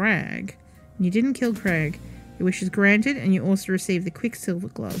defeating Drag, and you didn't kill Crag... Your wish is granted, and you also receive the Quicksilver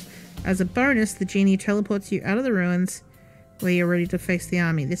Glove. As a bonus, the genie teleports you out of the ruins where you're ready to face the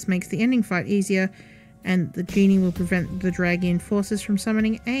army. This makes the ending fight easier, and the genie will prevent the Dragian forces from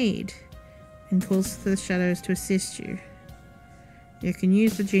summoning aid, and calls for the shadows to assist you. You can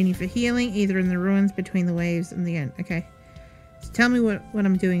use the genie for healing, either in the ruins, between the waves, and the end. Okay. So tell me what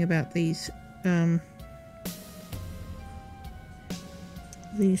I'm doing about these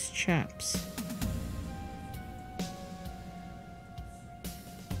chaps.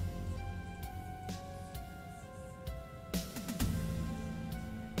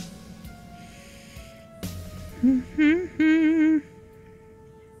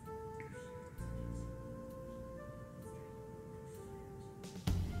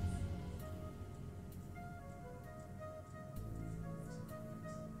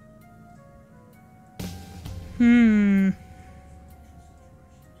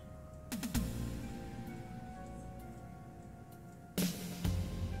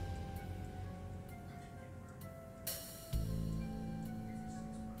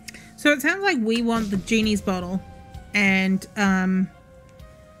 So it sounds like we want the genie's bottle, and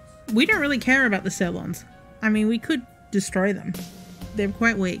we don't really care about the Serlons. I mean, we could destroy them. They're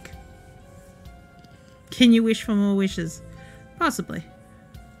quite weak. Can you wish for more wishes? Possibly.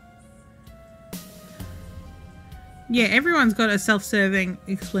 Yeah, everyone's got a self-serving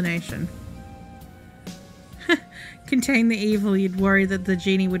explanation. Contain the evil, you'd worry that the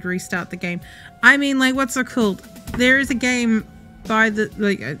genie would restart the game. I mean, like, what's so cool? There is a game by the,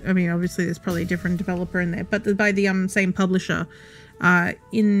 like, I mean, obviously there's probably a different developer in there, but by the same publisher,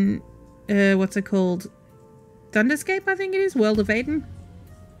 in what's it called? Thunderscape, I think it is, World of Aiden.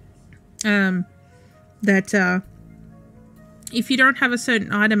 That if you don't have a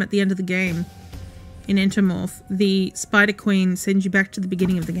certain item at the end of the game in Entomorph, the Spider Queen sends you back to the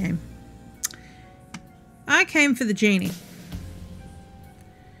beginning of the game. I came for the genie.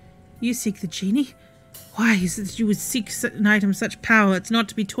 You seek the genie? Why is it that you would seek an item of such power? It's not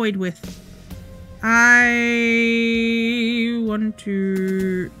to be toyed with. I want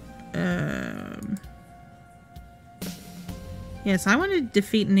to... Yes, I want to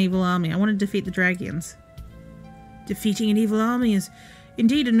defeat an evil army. I want to defeat the dragons. Defeating an evil army is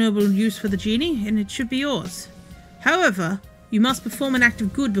indeed a noble use for the genie, and it should be yours. However, you must perform an act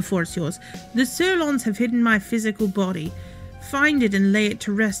of good before it's yours. The Solons have hidden my physical body. Find it and lay it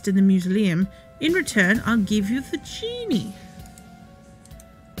to rest in the mausoleum. In return, I'll give you the genie.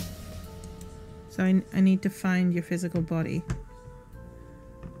 So I need to find your physical body.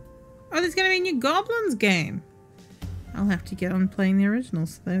 Oh, there's going to be a new Goblins game. I'll have to get on playing the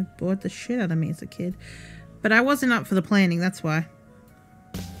originals. They bored the shit out of me as a kid. But I wasn't up for the planning, that's why.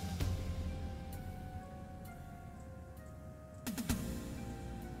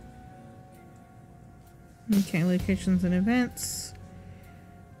 Okay, locations and events.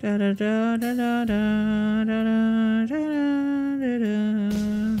 Da da da da da da da da da da da.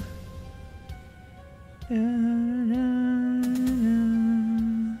 Da,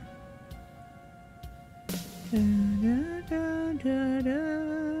 da, da.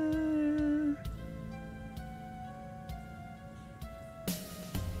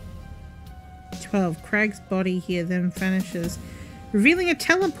 12. Crag's body here then vanishes, revealing a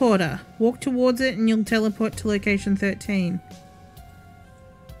teleporter. Walk towards it and you'll teleport to location 13.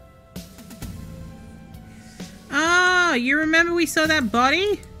 Ah, you remember we saw that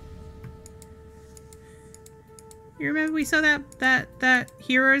body? You remember we saw that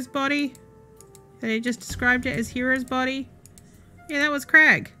hero's body? They just described it as hero's body? Yeah, that was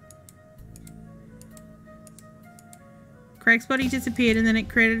Crag. Crag's body disappeared and then it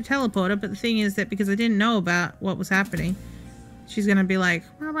created a teleporter, but the thing is that because I didn't know about what was happening, she's gonna be like,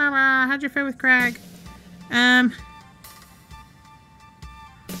 rah, rah, rah, how'd you fare with Crag?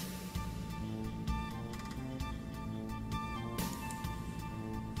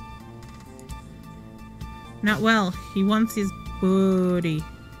 Not well. He wants his booty.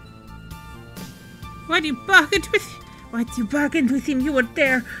 Why'd you bargain with him? Why'd you bargain with him? You were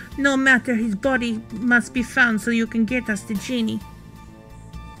there. No matter, his body must be found so you can get us the genie.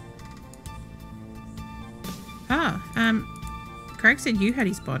 Ah, Craig said you had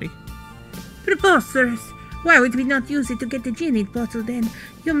his body. Preposterous! Why would we not use it to get the genie bottle then?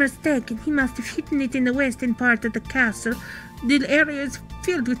 You're mistaken. He must have hidden it in the western part of the castle. The area is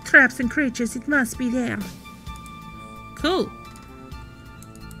filled with traps and creatures. It must be there. Cool.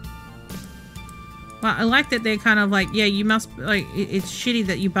 Well, I like that they're kind of like, yeah, you must, like, it's shitty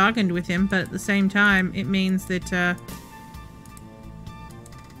that you bargained with him, but at the same time, it means that,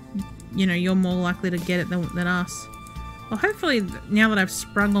 you know, you're more likely to get it than us. Well, hopefully, now that I've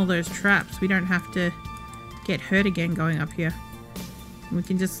sprung all those traps, we don't have to get hurt again going up here. We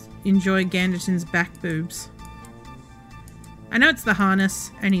can just enjoy Ganderton's back boobs. I know it's the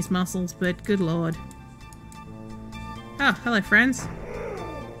harness and his muscles, but good lord. Oh, hello, friends.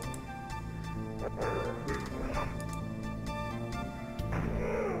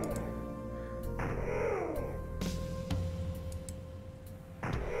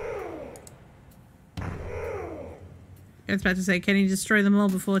 I was about to say, can he destroy them all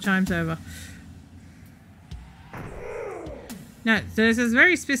before time's over? No, so there's this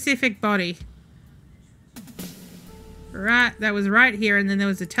very specific body. Right, that was right here, and then there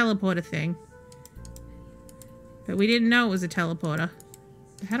was a teleporter thing. But we didn't know it was a teleporter.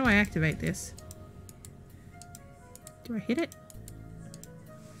 How do I activate this? Do I hit it?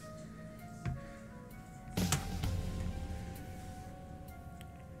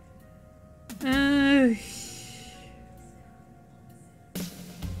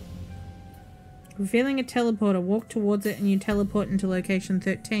 Revealing a teleporter. Walk towards it and you teleport into location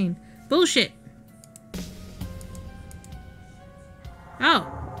 13. Bullshit! Oh.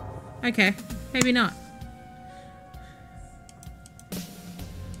 Okay. Maybe not.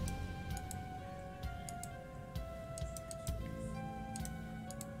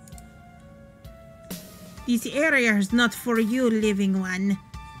 This area is not for you, living one.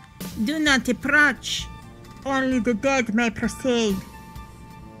 Do not approach. Only the dead may proceed.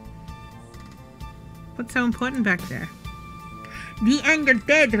 What's so important back there? The angered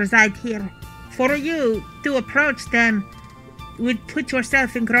dead reside here. For you to approach them would put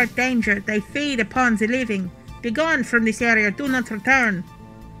yourself in great danger. They feed upon the living. Be gone from this area. Do not return.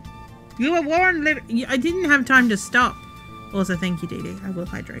 You were warned. I didn't have time to stop. Also, thank you, Dee Dee. I will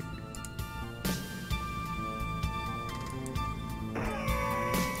hydrate.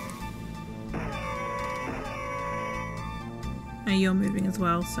 Now you're moving as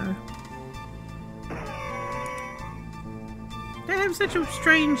well, so... They have such a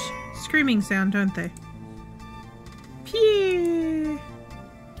strange screaming sound, don't they? Pew!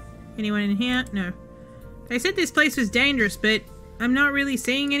 Anyone in here? No. They said this place was dangerous, but I'm not really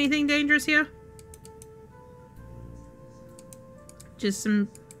seeing anything dangerous here. Just some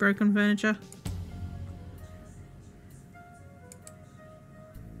broken furniture.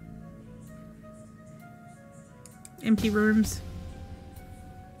 Empty rooms.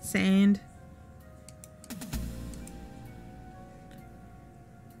 Sand.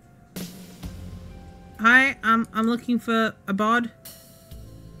 Hi, I'm looking for a bod.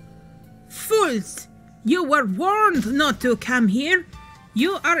 Fools! You were warned not to come here.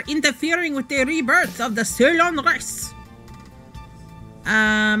 You are interfering with the rebirth of the Ceylon race.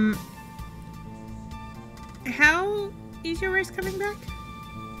 How is your race coming back?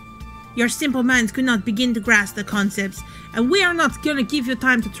 Your simple minds could not begin to grasp the concepts, and we are not gonna give you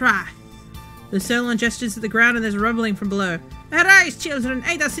time to try. The Ceylon gestures to the ground and there's rumbling from below. Arise, children,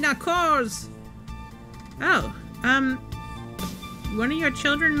 aid us in our cause! Oh, one of your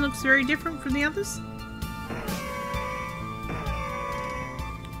children looks very different from the others?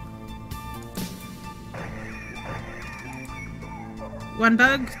 One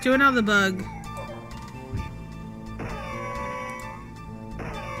bug to another bug.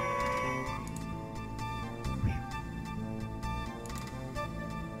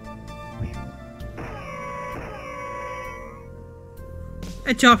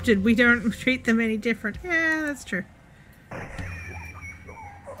 Adopted, we don't treat them any different. Yeah, that's true.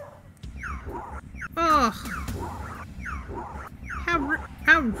 Oh,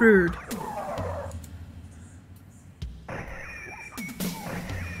 how rude.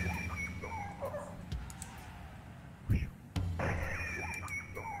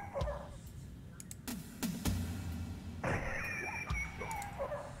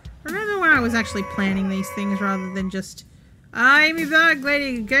 Remember when I was actually planning these things rather than just, Amy Bug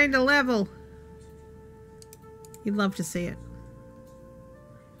Lady gained a level. You'd love to see it.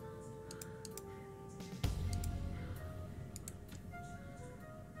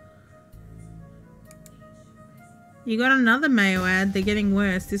 You got another mayo ad. They're getting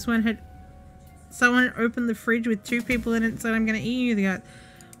worse. This one had someone opened the fridge with 2 people in it and said, I'm going to eat you. They got,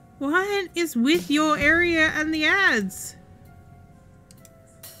 what is with your area and the ads?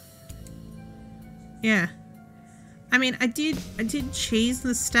 Yeah. I mean, I did cheese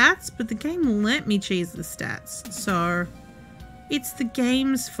the stats, but the game let me cheese the stats. So, it's the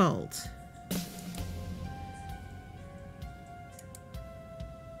game's fault.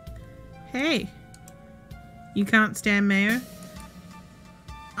 Hey. You can't stand mayo?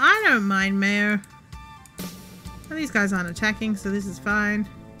 I don't mind mayo. Well, these guys aren't attacking, so this is fine.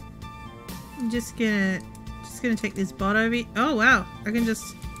 I'm just gonna take this bot over here. Oh wow, I can just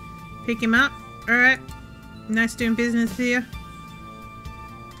pick him up. Alright. Nice doing business here.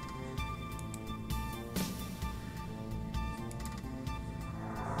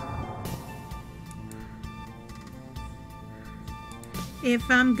 If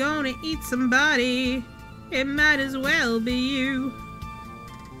I'm gonna eat somebody, it might as well be you.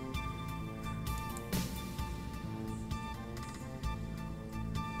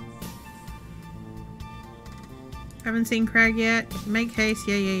 Haven't seen Crag yet. Make haste.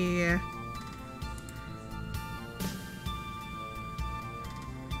 Yeah.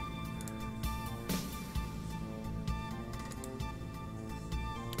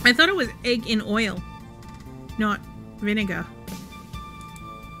 I thought it was egg in oil, not vinegar.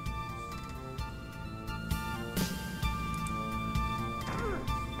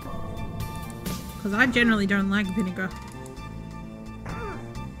 Because I generally don't like vinegar.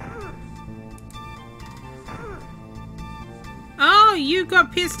 Oh, you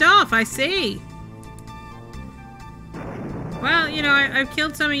got pissed off, I see. Well, you know, I've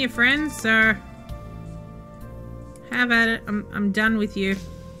killed some of your friends, so have at it. I'm done with you.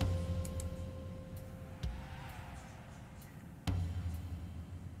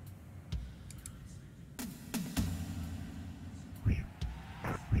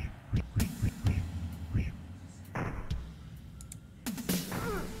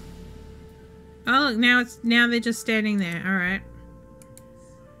 Oh, look, now they're just standing there. All right.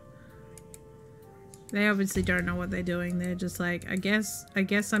 They obviously don't know what they're doing. They're just like, I guess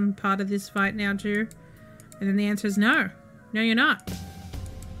I'm part of this fight now too. And then the answer is no. No, you're not.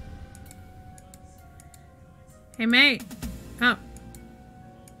 Hey, mate. Oh.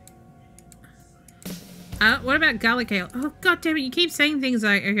 What about garlic ale? Oh, god damn it. You keep saying things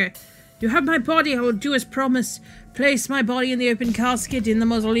like, okay. You have my body. I will do as promised. Place my body in the open casket in the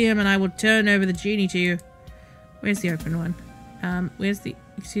mausoleum and I will turn over the genie to you. Where's the open one?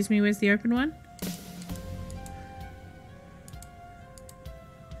 Excuse me, where's the open one?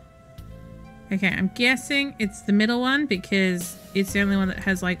 Okay, I'm guessing it's the middle one because it's the only one that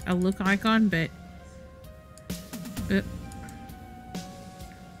has like a look icon, but...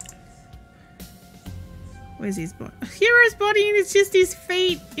 Where's his body? Hero's body, and it's just his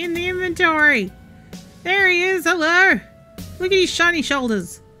feet in the inventory. There he is. Hello. Look at his shiny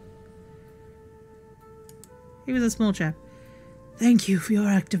shoulders. He was a small chap. Thank you for your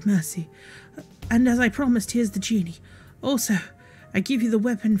act of mercy. And as I promised, here's the genie. Also, I give you the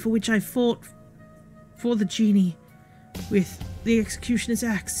weapon for which I fought for the genie with the executioner's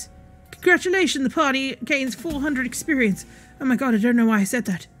axe. Congratulations, the party gains 400 experience. Oh my god, I don't know why I said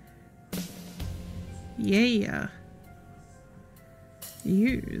that. Yeah.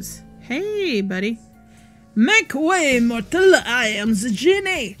 Use. Hey, buddy. Make way, mortal. I am the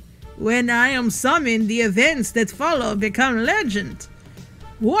genie. When I am summoned, the events that follow become legend.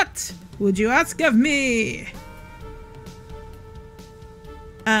 What would you ask of me?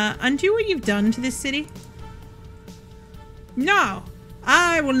 Undo what you've done to this city? No,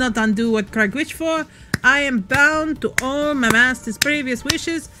 I will not undo what Craig wished for. I am bound to all my master's previous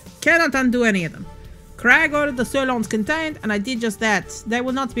wishes. Cannot undo any of them. Craig ordered the Solons contained, and I did just that. They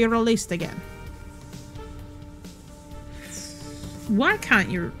will not be released again. Why can't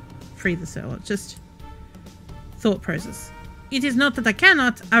you free the Solons? Just thought process. It is not that I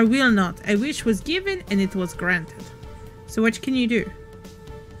cannot, I will not. A wish was given, and it was granted. So what can you do?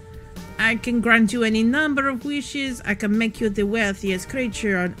 I can grant you any number of wishes. I can make you the wealthiest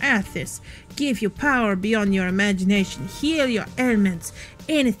creature on Arthas, give you power beyond your imagination, heal your ailments,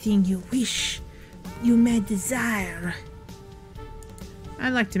 anything you wish, you may desire.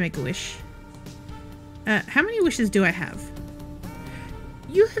 I'd like to make a wish. How many wishes do I have?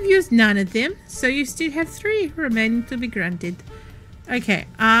 You have used none of them, so you still have 3 remaining to be granted. Okay,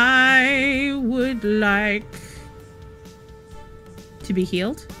 I would like to be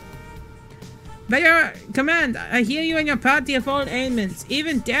healed. By your command, I heal you and your party of all ailments.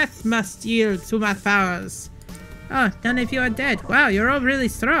 Even death must yield to my powers. Oh, none of you are dead. Wow, you're all really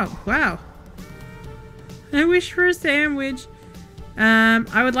strong. Wow. I wish for a sandwich.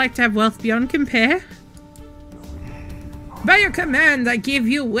 I would like to have wealth beyond compare. By your command, I give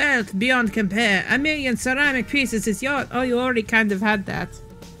you wealth beyond compare. 1,000,000 ceramic pieces is yours. Oh, you already kind of had that.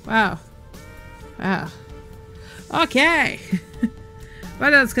 Wow. Wow. Okay.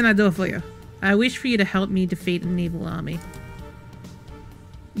 What else can I do for you? I wish for you to help me defeat an evil army.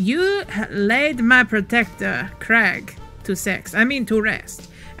 You laid my protector, Craig, to rest.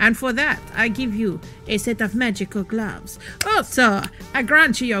 And for that, I give you a set of magical gloves. Also, I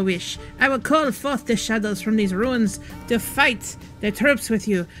grant you your wish. I will call forth the shadows from these ruins to fight the troops with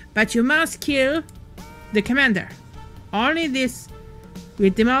you. But you must kill the commander. Only this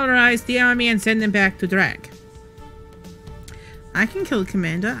will demoralize the army and send them back to Drag. I can kill the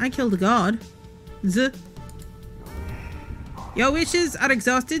commander. I killed the god. Your wishes are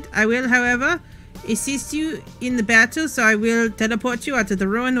exhausted. I will, however, assist you in the battle, so I will teleport you out of the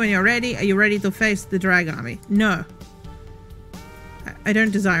ruin when you're ready. Are you ready to face the Drag army? No. I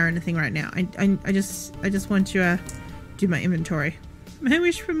don't desire anything right now. I just want to do my inventory. I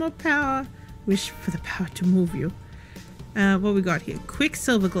wish for more power. Wish for the power to move you. What we got here?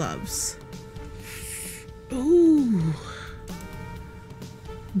 Quicksilver gloves. Ooh.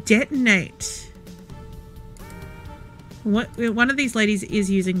 Detonate. One of these ladies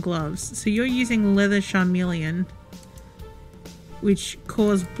is using gloves. So you're using leather charmeleon, which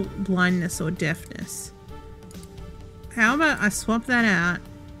cause blindness or deafness. How about I swap that out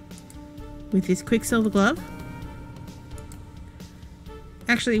with this quicksilver glove?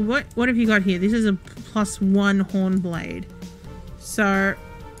 Actually, what have you got here? This is a +1 horn blade. So,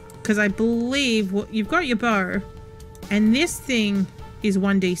 because I believe you've got your bow, and this thing is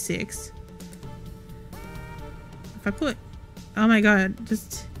 1d6. If I put... Oh my god,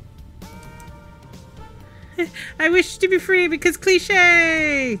 just... I wish to be free because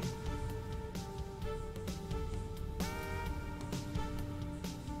cliche!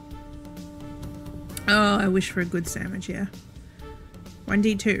 Oh, I wish for a good sandwich, yeah.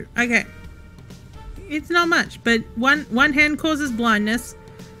 1d2. Okay. It's not much, but one hand causes blindness.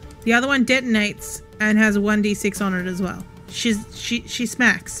 The other one detonates and has a 1d6 on it as well. She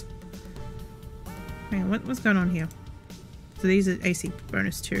smacks. Hang on, what's going on here? So these are AC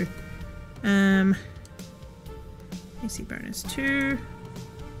bonus 2. AC bonus 2.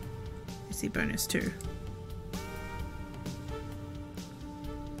 AC bonus 2.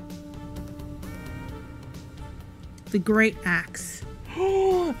 The Great Axe.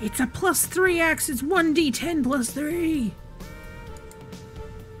 Oh, it's a +3 axe. It's 1d10 +3.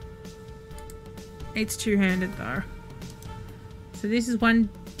 It's two-handed though. So this is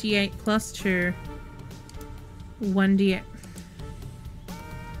 1d8 +2. 1d8.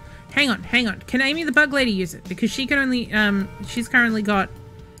 Hang on. Can Amy the Bug Lady use it? Because she can only, she's currently got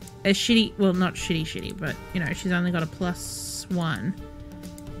a shitty, well, not shitty, but, you know, she's only got a +1.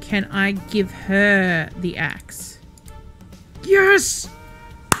 Can I give her the axe? Yes!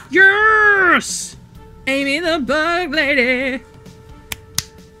 Yes! Amy the Bug Lady!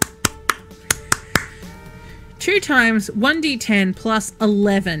 2 times 1d10 plus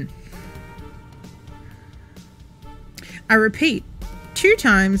 11. I repeat, 2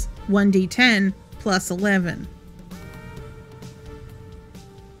 times 1d10 plus 11.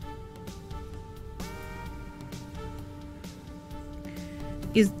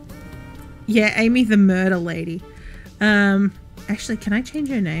 Yeah, Amy the Murder Lady. Actually, can I change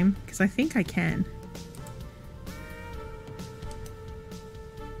her name? Because I think I can.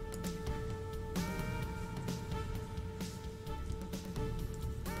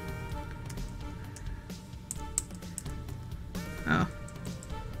 Oh.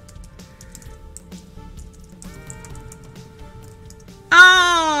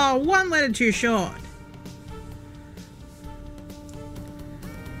 Oh, 1 letter too short.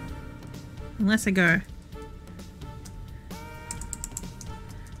 Unless I go.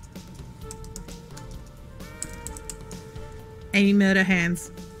 Amy Murder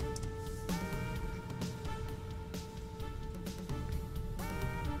Hands.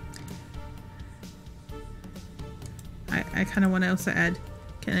 I kind of want to also add.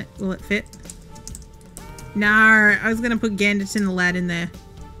 Can it? Will it fit? No, I was gonna put Ganderton the Lad in there.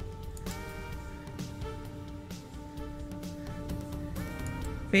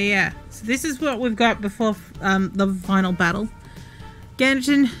 But yeah, so this is what we've got before the final battle.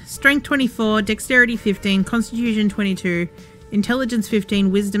 Ganderton, Strength 24, Dexterity 15, Constitution 22, Intelligence 15,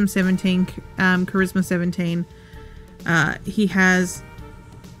 Wisdom 17, Charisma 17. He has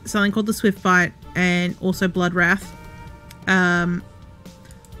something called the Swift Bite and also Blood Wrath.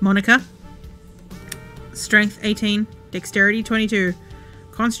 Monica, Strength 18, Dexterity 22,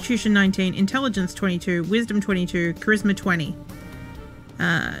 Constitution 19, Intelligence 22, Wisdom 22, Charisma 20.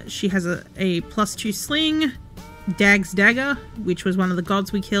 She has a +2 sling, Dag's Dagger, which was one of the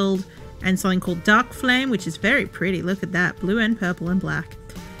gods we killed, and something called Dark Flame, which is very pretty. Look at that. Blue and purple and black.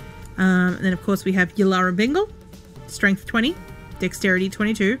 And then, of course, we have Yallara Bingle, Strength 20, Dexterity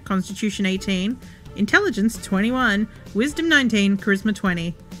 22, Constitution 18, Intelligence 21, Wisdom 19, Charisma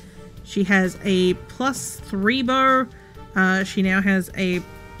 20. She has a +3 bow. She now has a,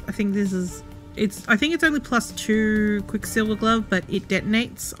 I think this is, I think it's only +2 Quicksilver Glove, but it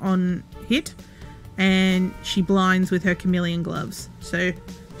detonates on hit, and she blinds with her chameleon gloves. So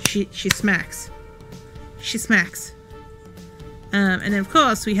she smacks. She smacks. And then of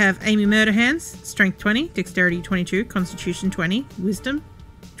course we have Amy Murder Hands, Strength 20, Dexterity 22, Constitution 20, Wisdom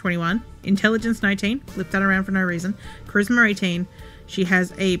 21, Intelligence 19, flip that around for no reason, Charisma 18. She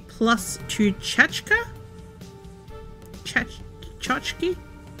has a +2 Tchotchke,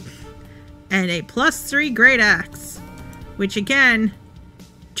 and a +3 Great Axe, which again,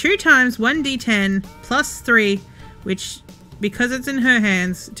 2 times 1d10 +3, which, because it's in her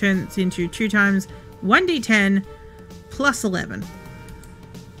hands, turns into 2 times 1d10 +11.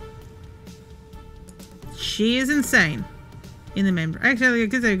 She is insane in the member. Actually,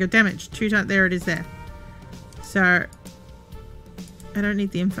 because they got damage 2 times. There it is there. So I don't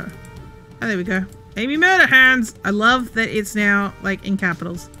need the info. Oh, there we go. Amy Murder Hands. I love that it's now like in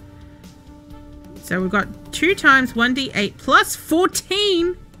capitals. So we've got 2 times 1d8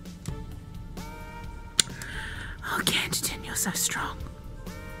 +14. Oh, Ganderton, you're so strong.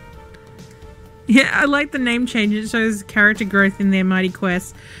 Yeah, I like the name change. It shows character growth in their mighty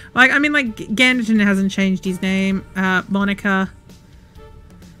quest. Like, I mean, like, Ganderton hasn't changed his name. Monica.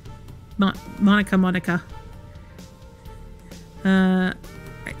 Monica.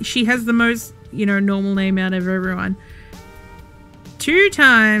 She has the most, you know, normal name out of everyone. 2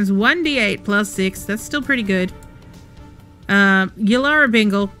 times 1d8 +6. That's still pretty good. Yallara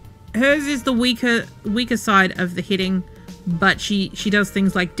Bingle. Hers is the weaker side of the hitting, but she does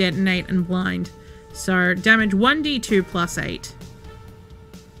things like detonate and blind. So damage 1d2 +8.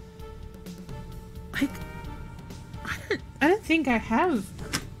 Like, I don't think I have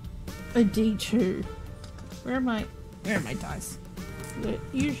a d2. Where are my dice? They're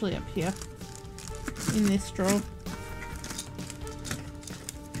usually up here in this drawer.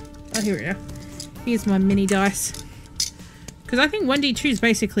 Oh, here we go. Here's my mini dice. Because I think 1d2 is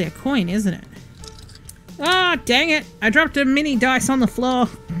basically a coin, isn't it? Ah, oh, dang it! I dropped a mini dice on the floor.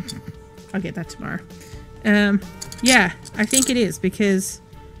 I'll get that tomorrow. Yeah, I think it is because,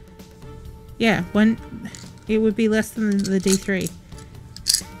 yeah, it would be less than the d3.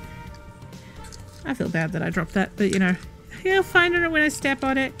 I feel bad that I dropped that, but you know, I'll find it when I step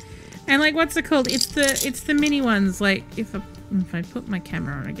on it. And like, what's it called? It's the mini ones. Like, if If I put my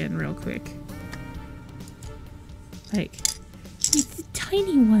camera on again real quick. Like, it's the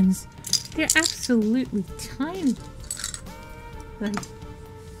tiny ones. They're absolutely tiny. Like,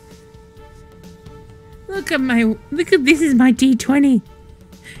 look at this is my D20.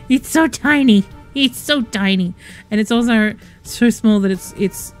 It's so tiny. It's so tiny. And it's also so small that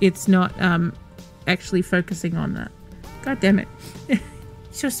it's not actually focusing on that. God damn it.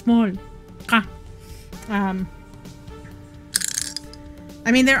 So small. Ah.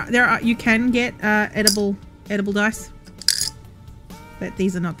 I mean, there are you can get edible dice, but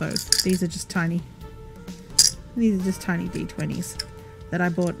these are not those. These are just tiny. These are just tiny D20s that I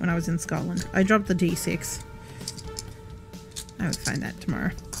bought when I was in Scotland. I dropped the D6. I will find that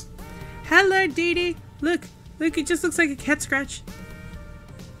tomorrow. Hello, Dee Dee. Look, it just looks like a cat scratch.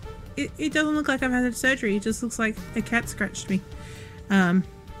 It doesn't look like I've had surgery. It just looks like a cat scratched me.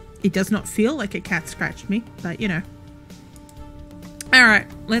 It does not feel like a cat scratched me, but you know. Alright,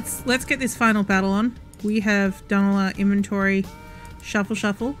 let's get this final battle on. We have done all our inventory.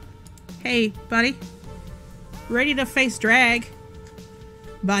 Shuffle. Hey, buddy. Ready to face Drag?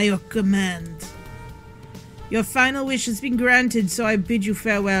 By your command. Your final wish has been granted, so I bid you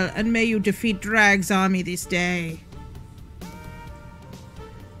farewell, and may you defeat Drag's army this day.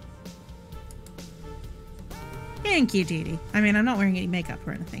 Thank you, Dee Dee. I mean, I'm not wearing any makeup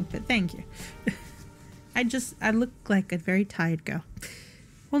or anything, but thank you. I look like a very tired girl.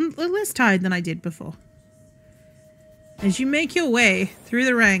 Well, less tired than I did before. As you make your way through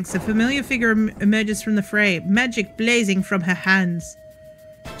the ranks, a familiar figure emerges from the fray, magic blazing from her hands.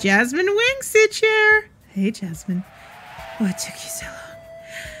 Jasmine Wingsitcher! Hey, Jasmine. What took you so long?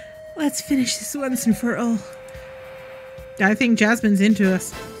 Let's finish this once and for all. I think Jasmine's into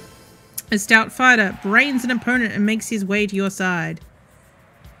us. A stout fighter brains an opponent and makes his way to your side.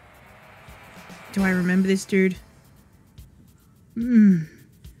 Do I remember this dude?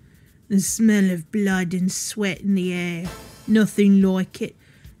 The smell of blood and sweat in the air. Nothing like it.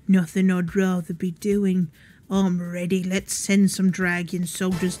 Nothing I'd rather be doing. I'm ready. Let's send some dragon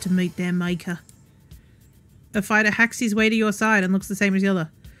soldiers to meet their maker. A fighter hacks his way to your side and looks the same as the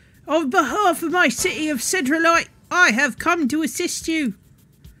other. On behalf of my city of Centralite, I have come to assist you.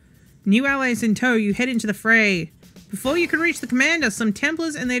 New allies in tow, you head into the fray. Before you can reach the commander, some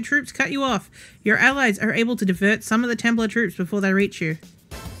Templars and their troops cut you off. Your allies are able to divert some of the Templar troops before they reach you.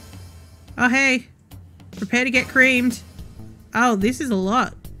 Oh, hey. Prepare to get creamed. Oh, this is a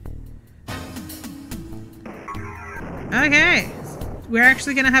lot. Okay. We're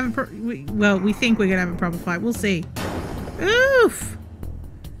actually going to have a... well, we think we're going to have a proper fight. We'll see. Oof.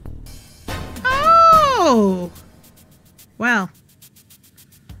 Oh! Well.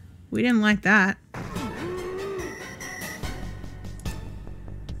 We didn't like that.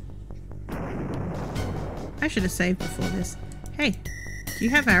 I should have saved before this. Hey, do you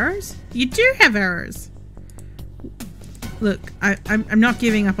have arrows? You do have arrows! Look, I'm not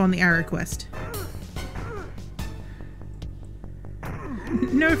giving up on the arrow quest.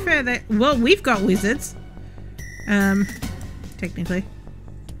 No fair, well, we've got wizards. Technically.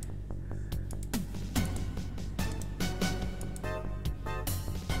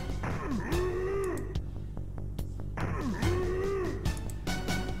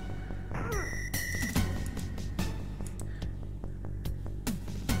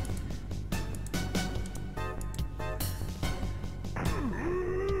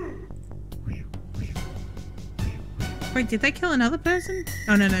 Wait, did they kill another person?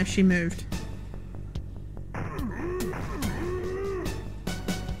 Oh, no, she moved.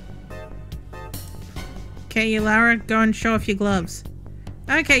 Okay, Lara, go and show off your gloves.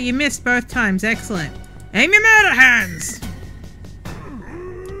 Okay, you missed both times. Excellent. Aim your murder hands!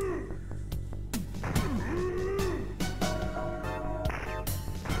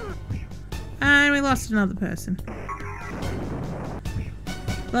 And we lost another person.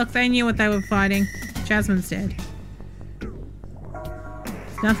 Look, they knew what they were fighting. Jasmine's dead.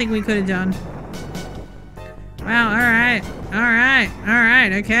 Nothing we could have done. Wow, alright,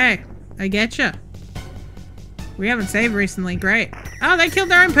 okay. I getcha. We haven't saved recently, great. Oh, they killed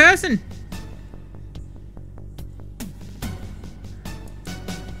their own person!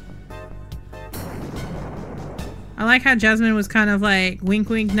 I like how Jasmine was kind of like, wink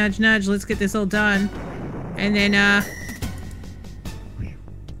wink, nudge nudge, let's get this all done. And then,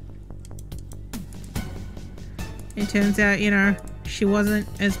 it turns out, you know, she wasn't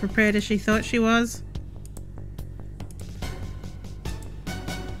as prepared as she thought she was.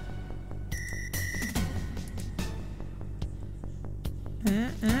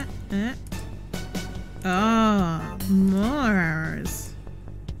 Oh, more arrows.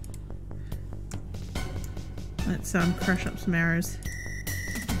 Let's crush up some arrows.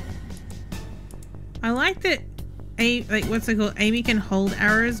 I like that, like, what's it called? Amy can hold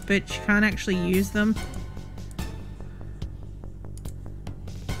arrows, but she can't actually use them.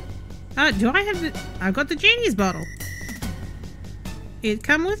 Oh, do I have the... I've got the genie's bottle. It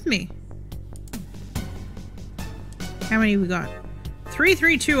come with me. How many we got?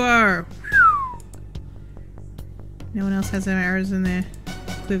 3320. No one else has their arrows in their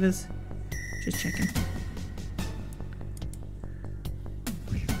quivers. Just checking.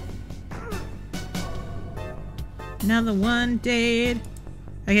 Another one dead.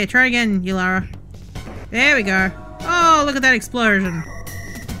 Okay, try again, Yulara. There we go. Oh, look at that explosion.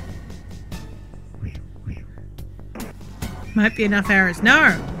 Might be enough arrows.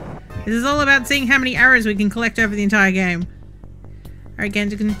 No! This is all about seeing how many arrows we can collect over the entire game. Alright,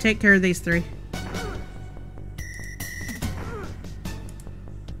 Genji can take care of these three.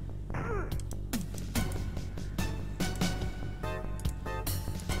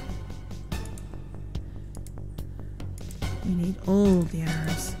 We need all the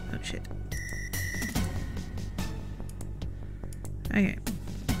arrows. Oh shit. Okay.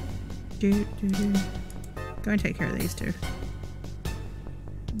 Go and take care of these two.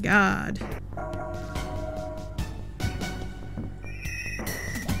 God.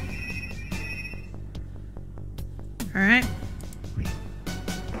 Alright.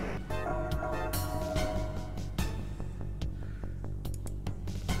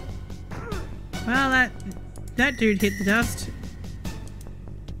 Well, that dude hit the dust.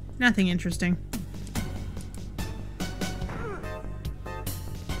 Nothing interesting.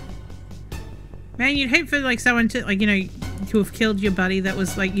 Man, you'd hate for like someone to, like, you know, to have killed your buddy that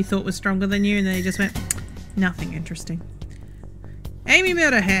was like you thought was stronger than you, and then they just went, nothing interesting. Amy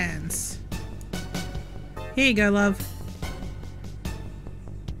Murderhands. Here you go, love.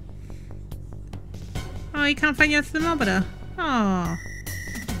 Oh, you can't find your thermometer. Oh.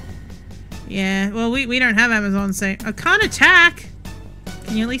 Yeah, well, we don't have Amazon, so I can't attack.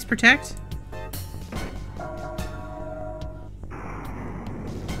 Can you at least protect?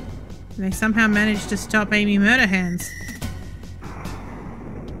 They somehow managed to stop Amy Murderhands.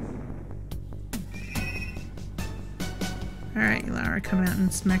 Alright, Lara, come out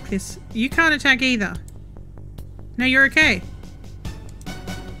and smack this. You can't attack either. No, you're okay.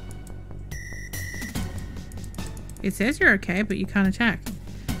 It says you're okay, but you can't attack.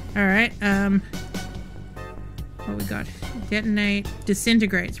 Alright, what we got? Detonate.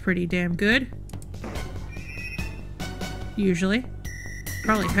 Disintegrate's pretty damn good. Usually.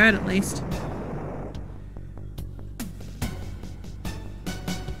 Probably hurt at least.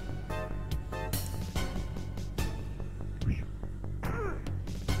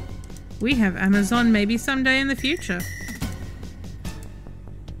 We have Amazon maybe someday in the future.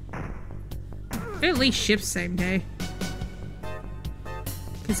 It at least ships same day.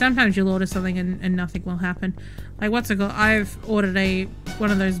 Because sometimes you'll order something and nothing will happen. Like, what's it called? I've ordered one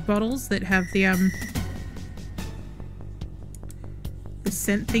of those bottles that have the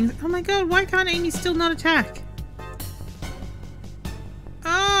scent things. Oh my god, why can't Amy still not attack?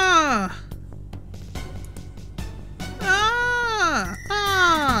 Ah! Ah!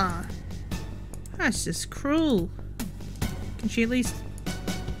 Ah! That's just cruel. Can she at least...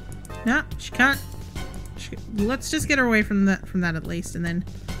 No, she can't. Let's just get her away from that at least, and then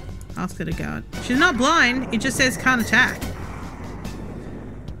ask her to go. She's not blind, it just says can't attack.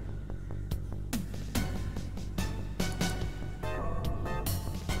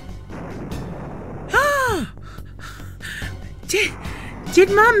 Did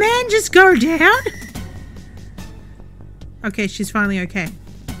my man just go down? Okay, she's finally okay.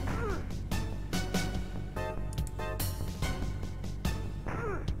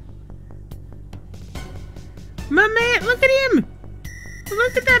 My man, look at him!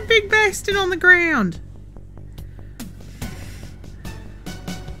 Look at that big bastard on the ground.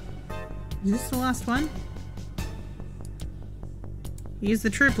 Is this the last one? He's the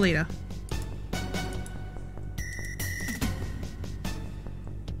troop leader.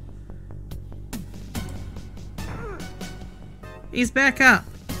 He's back up.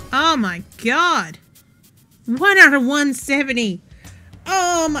 Oh my god. 1 out of 170.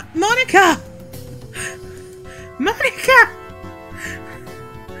 Oh my... Monica! Monica!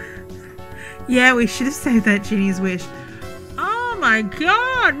 Yeah, we should have saved that genie's wish. Oh my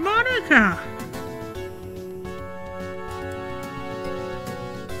god, Monica!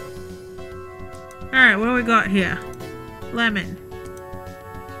 Alright, what do we got here? Lemon.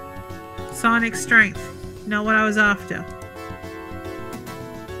 Sonic strength. Not what I was after.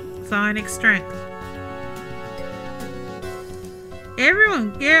 Sonic strength.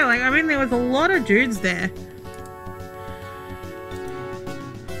 Everyone, yeah, like, I mean, there was a lot of dudes there.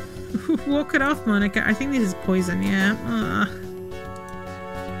 Walk it off, Monica. I think this is poison, yeah.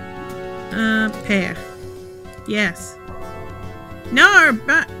 Pear. Yes. No,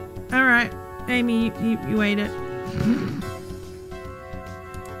 but... Alright. Amy, you ate it.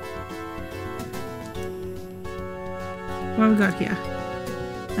 What have we got here?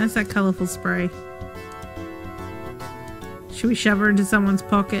 That's that colourful spray. Should we shove her into someone's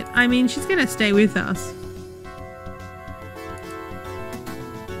pocket? I mean, she's gonna stay with us.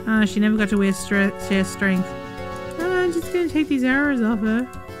 Oh, she never got to wear share strength. Oh, I'm just gonna take these arrows off her.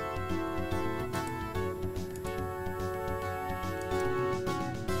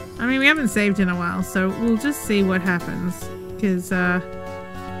 I mean, we haven't saved in a while, so we'll just see what happens. Because,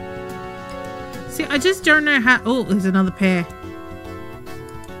 see, I just don't know how... Oh, there's another pair.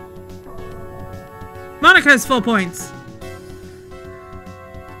 Monica's 4 points.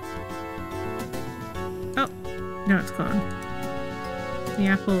 Oh, no, it's gone. The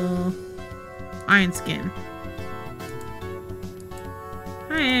apple... Iron skin.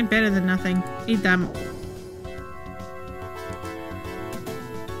 Oh, yeah, better than nothing. Eat them.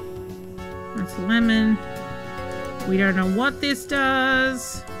 That's lemon. We don't know what this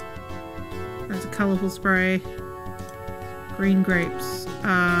does. That's a colourful spray. Green grapes.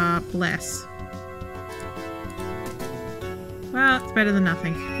 Bless. Well, it's better than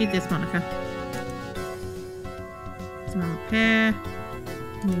nothing. Eat this, Monica. Some more pear.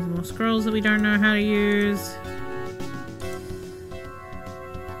 These more scrolls that we don't know how to use.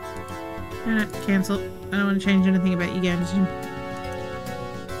 No, cancel. I don't want to change anything about you guys.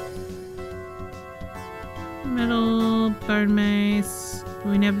 Metal, bone mace.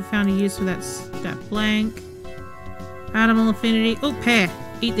 We never found a use for that blank. Animal affinity. Oh, pear.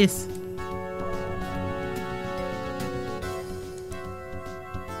 Eat this.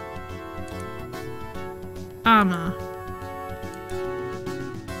 Armor.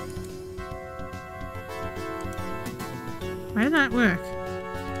 Why did that work?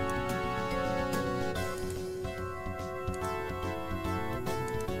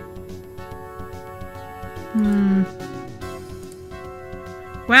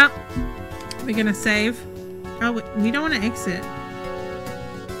 Well, we're gonna save. Oh, we don't want to exit.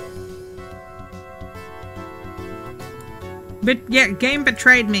 But yeah, game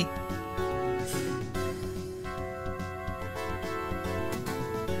betrayed me.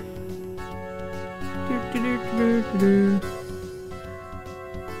 The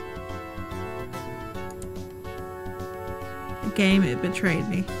game, it betrayed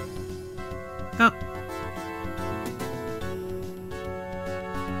me. Oh.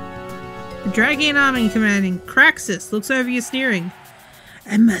 Dragian Army Commanding Craxus looks over your steering.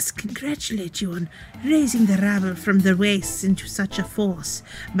 I must congratulate you on raising the rabble from the wastes into such a force,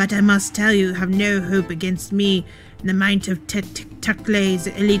 but I must tell you have no hope against me and the might of Tuklay's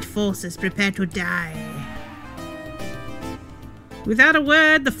elite forces prepare to die. Without a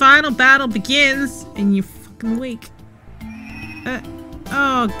word, the final battle begins, and you're fucking weak.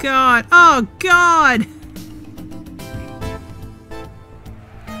 Oh god, oh god!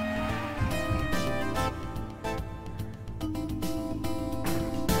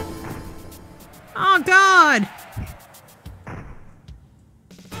 Oh god!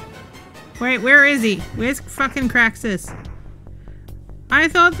 Wait, where is he? Where's fucking Craxus? I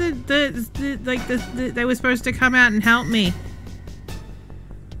thought that they were supposed to come out and help me.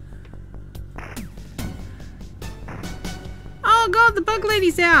 Oh god, the bug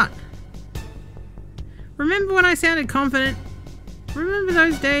lady's out! Remember when I sounded confident? Remember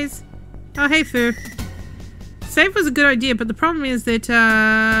those days? Oh, hey Fu. Save was a good idea, but the problem is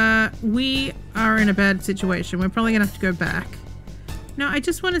that we are in a bad situation. We're probably gonna have to go back. No, I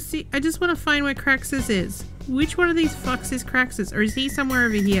just want to see. I just want to find where Craxus is. Which one of these fucks is Craxus? Or is he somewhere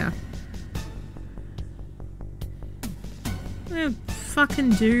over here? We're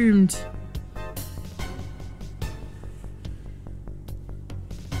fucking doomed.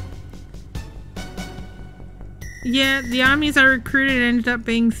 Yeah, the armies I recruited ended up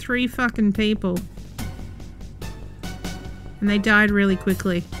being 3 fucking people. And they died really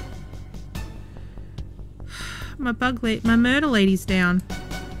quickly. My murder lady's down.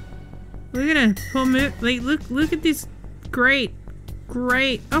 Look at her. Poor look at this. Great.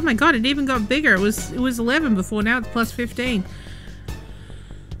 Oh my god, it even got bigger. It was 11 before, now it's plus 15.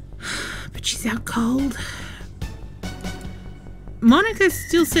 But she's out cold. Monica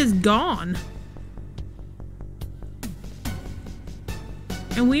still says gone.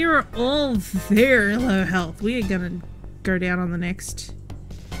 And we are all very low health. We are gonna go down on the next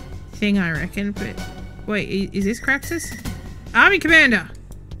thing, I reckon. But wait, is this Craxus? Army Commander!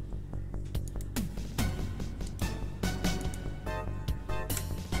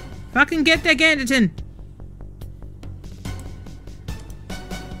 Fucking get there, Ganderton!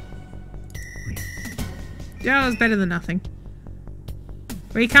 Yeah, that was better than nothing.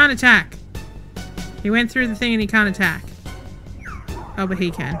 But he can't attack. He went through the thing and he can't attack. Oh, but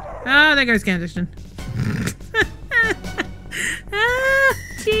he can. Oh, there goes Ganderton. Ah,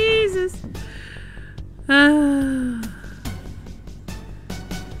 Jesus. Ah.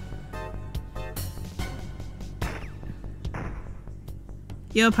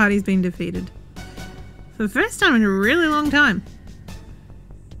 Your party's been defeated. For the first time in a really long time.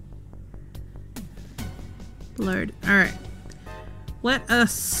 Load. Alright. Let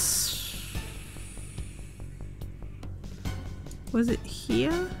us... Was it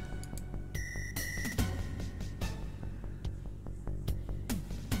here?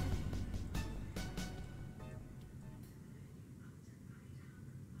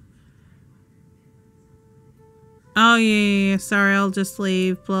 Oh yeah, sorry, I'll just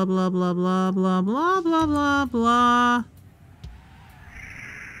leave. Blah blah blah blah blah blah blah blah blah.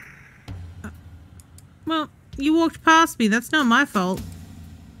 Well, you walked past me. That's not my fault.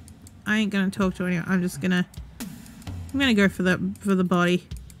 I ain't gonna talk to anyone. I'm gonna go for the body.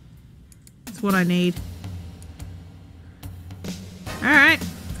 That's what I need. Alright,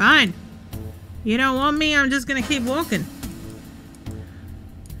 fine. You don't want me, I'm just gonna keep walking.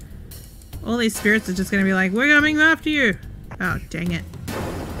 All these spirits are just gonna be like, we're coming after you. Oh, dang it.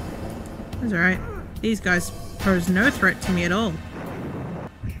 That's alright. These guys pose no threat to me at all.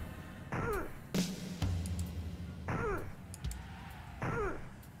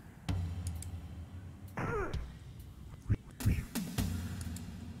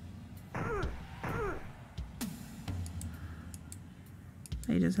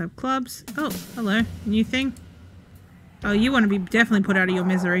 They just have clubs. Oh, hello. New thing. Oh, you want to be definitely put out of your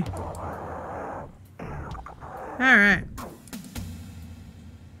misery. Alright.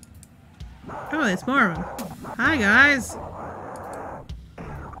 Oh, there's more of them. Hi, guys.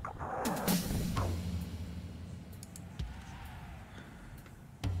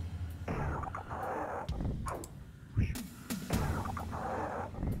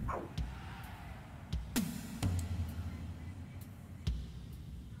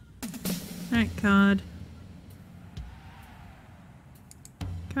 Alright, card.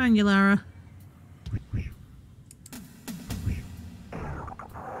 Come on, Yulara.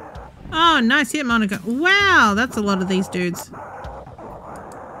 Oh, nice hit, Monica. Wow, that's a lot of these dudes.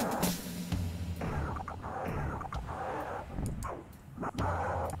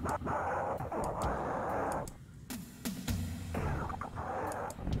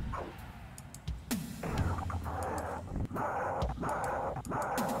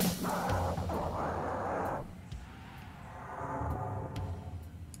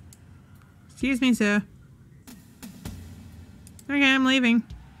 Excuse me, sir. Okay, I'm leaving.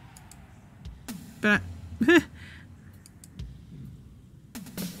 But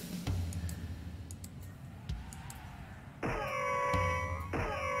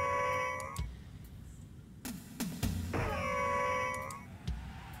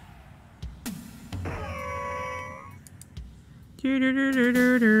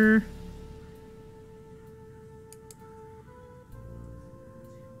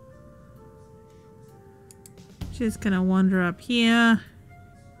just gonna wander up here.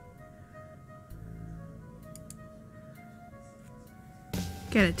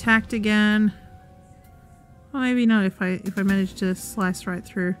 Get attacked again. Well, maybe not if I manage to slice right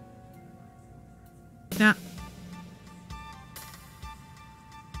through. Yeah.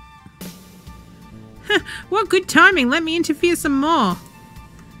 What good timing! Let me interfere some more.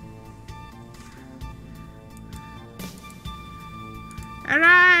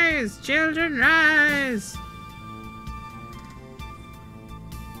 Arise, children, rise!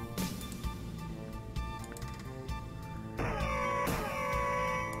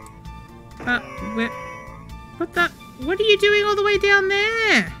 What the? What are you doing all the way down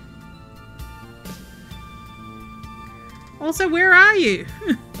there? Also, where are you?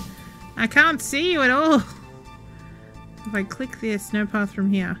 I can't see you at all. If I click this, no path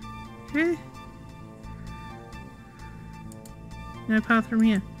from here. Eh? No path from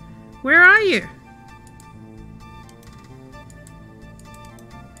here. Where are you?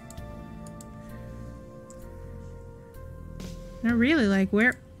 No, really, like,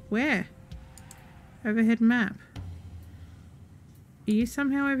 where? Overhead map. Are you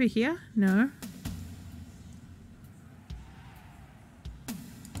somehow over here? No.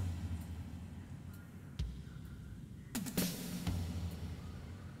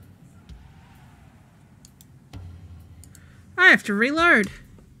 I have to reload.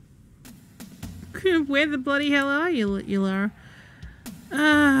 Where the bloody hell are you, Yulara?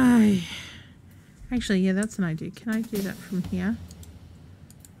 Actually, yeah, that's an idea. Can I do that from here?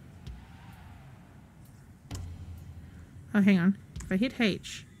 Oh, hang on. If I hit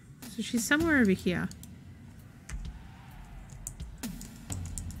H. So she's somewhere over here.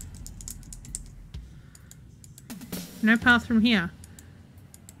 No path from here.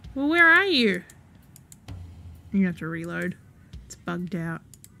 Well, where are you? You have to reload. It's bugged out.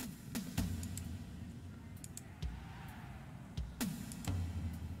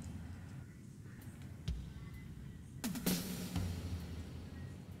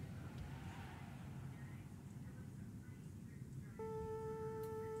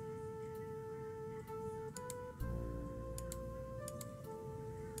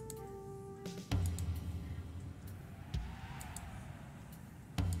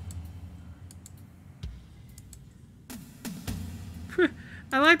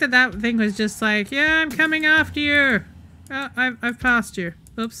 I like that that thing was just like, yeah, I'm coming after you. Oh, I've passed you.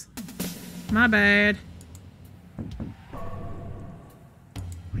 Oops. My bad.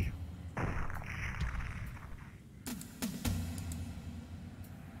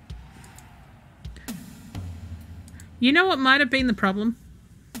 You know what might have been the problem?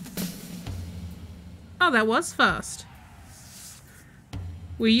 Oh, that was fast.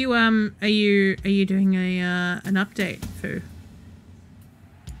 Were you, are you doing a, an update for...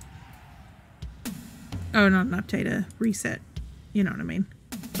 Oh, not an update, a reset. You know what I mean.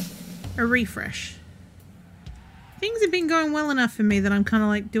 A refresh. Things have been going well enough for me that I'm kind of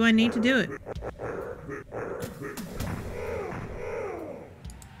like, do I need to do it?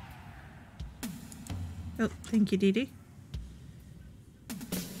 Oh, thank you, Dee Dee.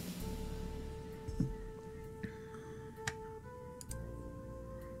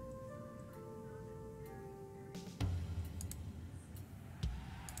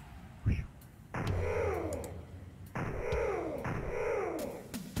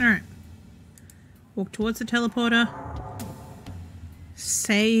 Alright. Walk towards the teleporter.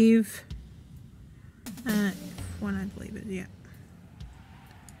 Save. F1, I believe it, yeah.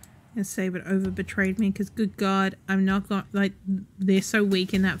 And save it over betrayed me, because good God, I'm not going, like, they're so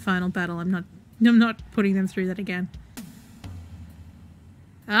weak in that final battle, I'm not putting them through that again.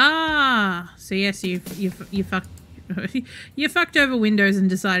 Ah! So yes, you fucked, you fucked over Windows and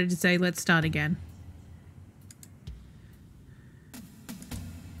decided to say, let's start again.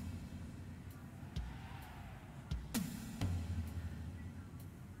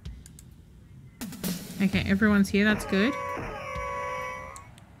 Okay, everyone's here, that's good.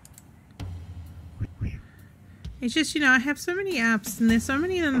 It's just, you know, I have so many apps and there's so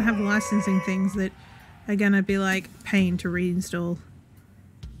many of them have licensing things that are gonna be like pain to reinstall.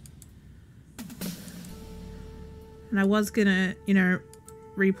 And I was gonna, you know,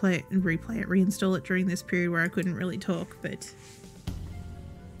 reinstall it during this period where I couldn't really talk, but...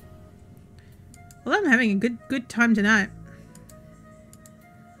 Well, I'm having a good time tonight.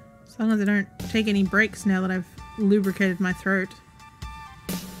 As long as I don't take any breaks now that I've lubricated my throat.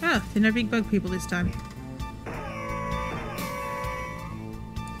 Oh, there are no big bug people this time.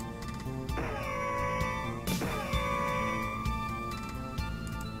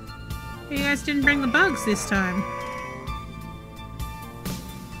 You guys didn't bring the bugs this time.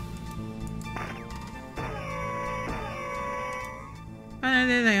 Oh no,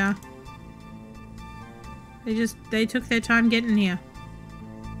 there they are. They took their time getting here.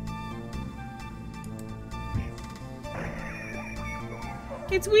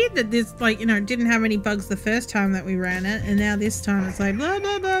 It's weird that this, like, you know, didn't have any bugs the first time that we ran it, and now this time it's like blah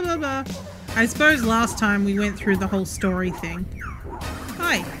blah blah blah blah. I suppose last time we went through the whole story thing.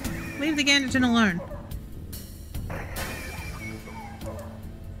 Hi, leave the Ganderton alone.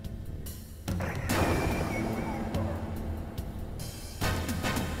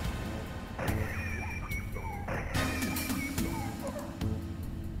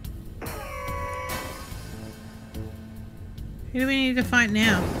 Who do we need to fight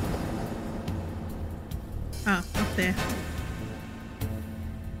now? Oh, up there.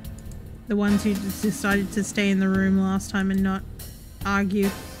 The ones who just decided to stay in the room last time and not argue.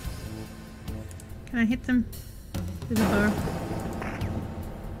 Can I hit them with a bow?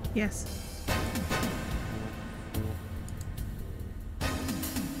 Yes.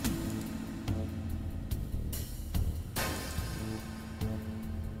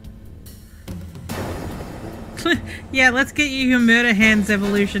 Yeah, let's get you your Murder Hands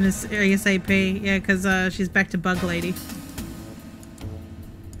evolution ASAP. Yeah, because she's back to Bug Lady.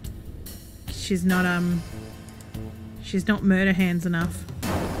 She's not Murder Hands enough.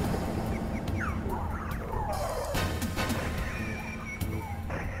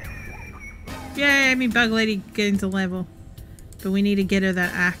 Yay, me Bug Lady getting to level. But we need to get her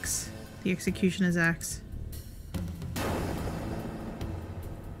that axe. The executioner's axe.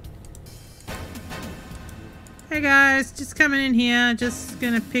 Hey guys, just coming in here. Just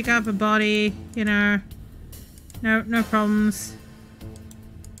gonna pick up a body, you know. No problems.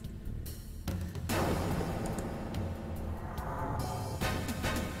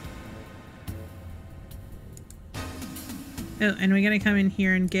 Oh, and we're gonna come in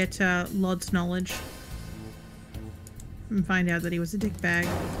here and get Lod's knowledge. And find out that he was a dickbag.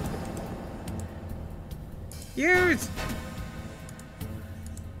 Use!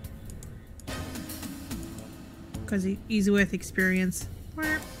 Because he's worth experience.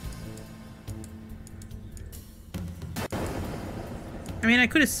 I mean, I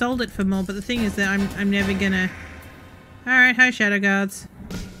could have sold it for more, but the thing is that I'm never gonna... Alright, hi Shadow Guards.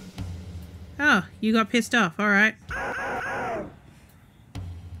 Oh, you got pissed off, alright.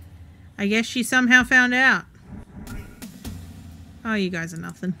 I guess she somehow found out. Oh, you guys are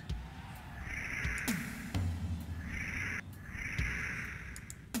nothing.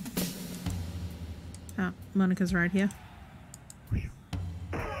 Oh, Monica's right here.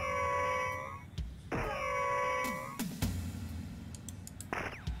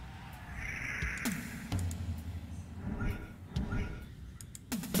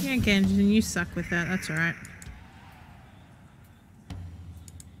 Yeah, Genjin, you suck with that. That's alright.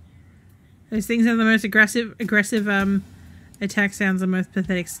 Those things have the most aggressive attack sounds, the most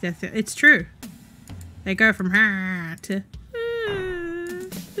pathetic death. It's true. They go from ha to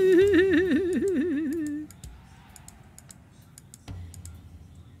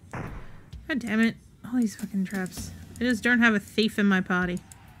God damn it. All these fucking traps. I just don't have a thief in my party.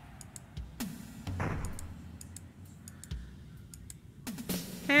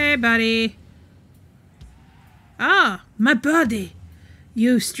 Hey, buddy. Ah, my body.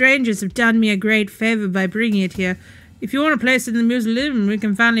 You strangers have done me a great favor by bringing it here. If you want to place it in the mausoleum, we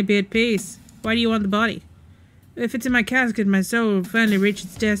can finally be at peace. Why do you want the body? If it's in my casket, my soul will finally reach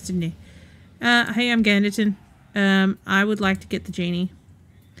its destiny. Hey, I'm Ganderton. I would like to get the genie.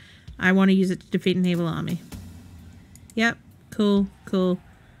 I want to use it to defeat an evil army. Yep. Cool. Cool.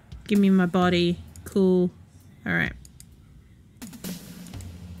 Give me my body. Cool. Alright.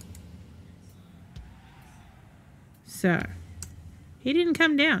 So. He didn't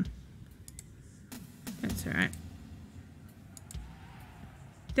come down. That's alright.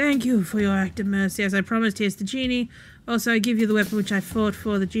 Thank you for your act of mercy. As I promised, here's the genie. Also, I give you the weapon which I fought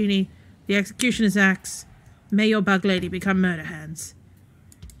for, the genie. The executioner's axe. May your bug lady become murder hands.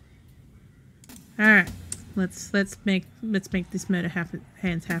 Alright. Let's make this murder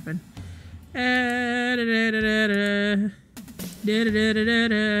hands happen.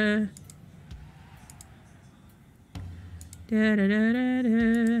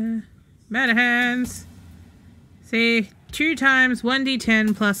 Murder hands. See, 2 times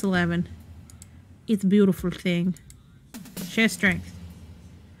 1d10 plus 11. It's a beautiful thing. Share strength.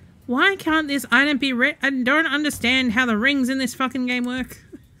 Why can't this item be I don't understand how the rings in this fucking game work.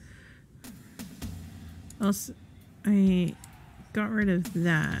 Also, I got rid of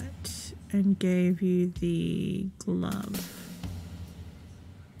that and gave you the glove.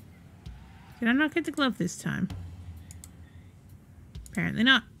 Did I not get the glove this time? Apparently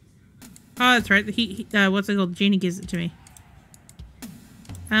not. Oh, that's right. What's it called? Genie gives it to me.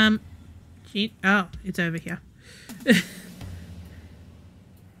 Oh, it's over here.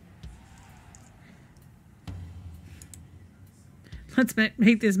 Let's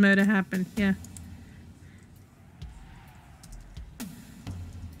make this murder happen. Yeah.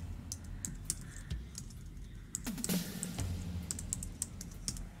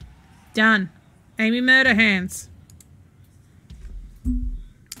 Done. Amy murder hands.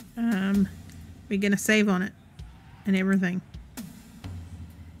 We're gonna save on it and everything.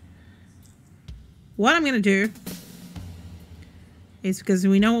 What I'm gonna do is, because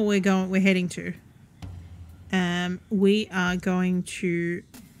we know what we're heading to, we are going to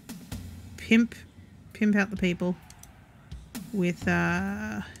pimp out the people with see,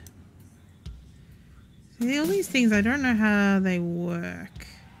 all these things. I don't know how they work.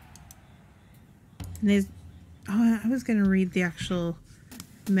 And there's I was gonna read the actual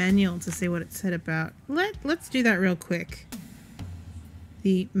manual to see what it said about. Let's do that real quick.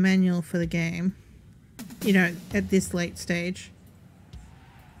 The manual for the game, you know, at this late stage.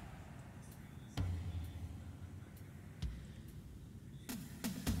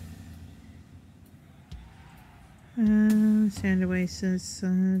 Sand Oasis.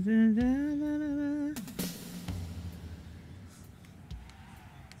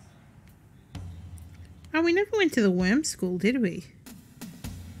 Oh, we never went to the worm school, did we?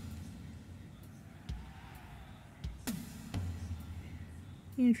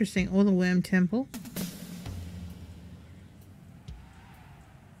 Interesting. Or the Worm Temple.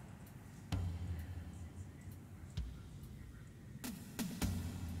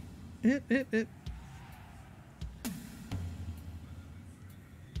 Yep.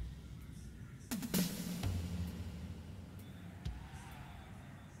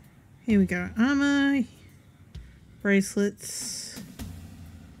 Here we go. Armor. Bracelets.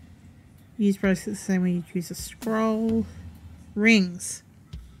 Use bracelets the same way you use a scroll. Rings.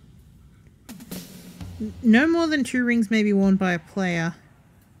 No more than 2 rings may be worn by a player.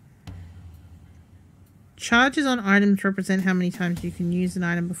 Charges on items represent how many times you can use an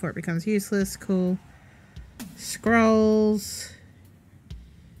item before it becomes useless. Cool. Scrolls.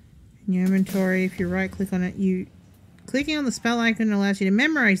 In your inventory, if you right click on it, clicking on the spell icon allows you to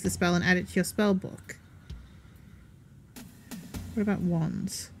memorize the spell and add it to your spell book. What about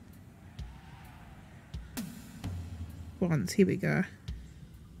wands? Wands, here we go.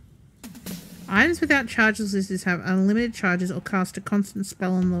 Items without charges listed have unlimited charges or cast a constant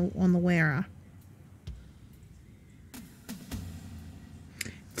spell on the wearer.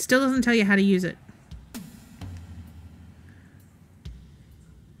 It still doesn't tell you how to use it.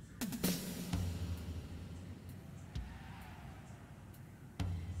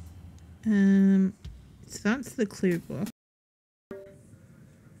 So that's the clue book.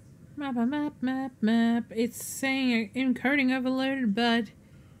 Map. It's saying encoding overloaded, but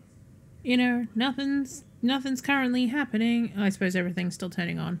you know, nothing's currently happening. I suppose everything's still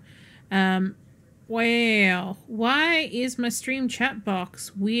turning on. Well, why is my stream chat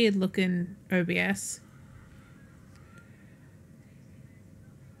box weird looking, OBS?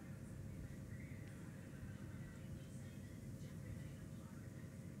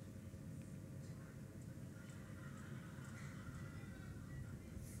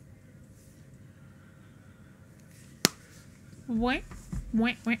 Wait.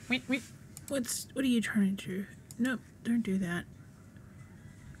 What are you trying to do? Nope, don't do that.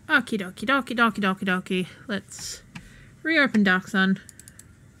 Okie dokie. Let's reopen Dark Sun.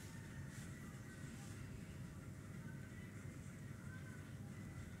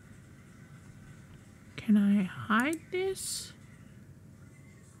 Can I hide this?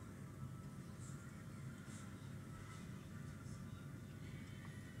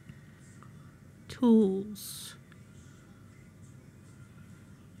 Tools.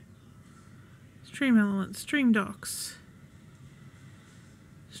 Stream elements, stream docs,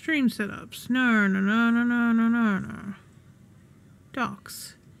 stream setups. No.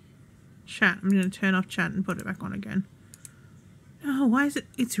 Docs. Chat. I'm going to turn off chat and put it back on again. Oh, why is it?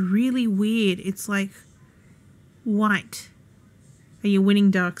 It's really weird. It's like white. Are you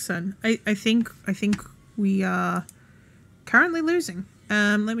winning, Dark Sun? I think we are currently losing.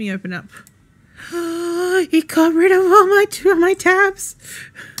 Let me open up. He got rid of all my tabs.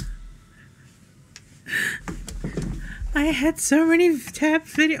 I had so many tab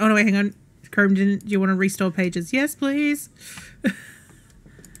videos. Oh no, wait, hang on. Chrome didn't. Do you want to restore pages? Yes, please.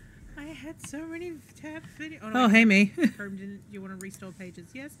 I had so many tab videos. Oh, no, hey me. Chrome didn't. Do you want to restore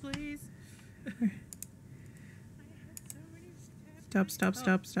pages? Yes, please.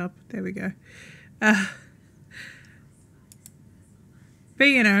 Stop. There we go. But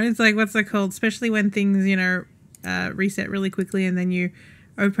you know, it's like, what's it called? Especially when things, you know, reset really quickly, and then you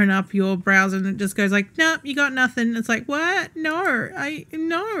open up your browser and it just goes like, nope, you got nothing. It's like, what? No,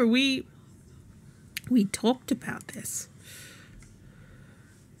 we talked about this.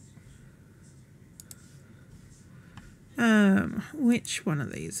 Which one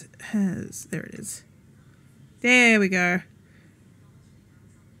of these has, there it is. There we go.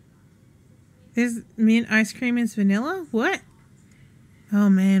 Is mint ice cream is vanilla? What? Oh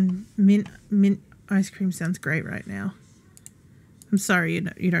man, mint ice cream sounds great right now. I'm sorry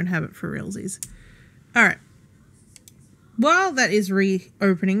you don't have it for realsies. Alright. While that is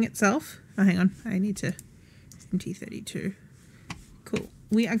reopening itself. Oh, hang on. I need to... MT32. Cool.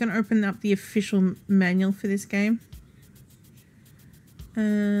 We are going to open up the official manual for this game. View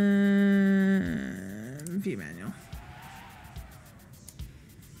manual.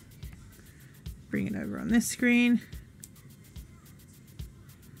 Bring it over on this screen.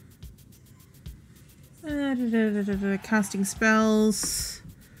 Casting spells,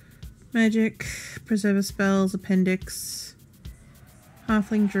 magic, preserver spells, appendix,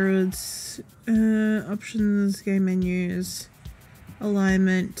 halfling druids, options, game menus,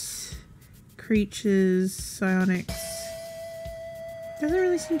 alignment, creatures, psionics. Doesn't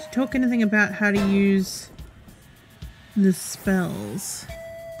really seem to talk anything about how to use the spells.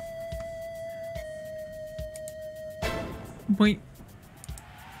 Boink.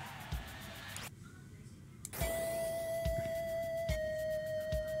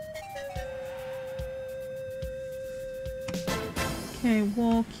 Okay,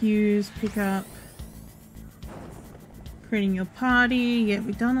 walk, use, pick up. Creating your party. Yeah,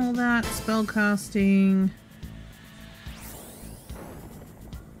 we've done all that. Spellcasting.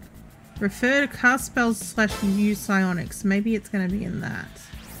 Refer to cast spells / use psionics. Maybe it's going to be in that.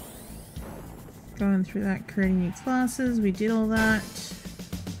 Going through that, creating new classes. We did all that.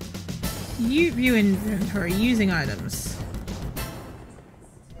 View inventory. Using items.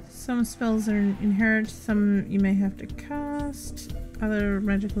 Some spells are inherent. Some you may have to cast. Other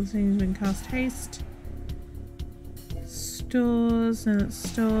magical things we can cast haste. Stores. No, that's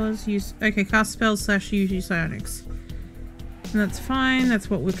stores. Use. Okay, cast spells / use psionics. And that's fine, that's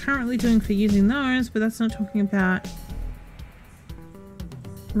what we're currently doing for using those, but that's not talking about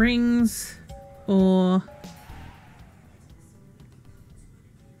rings or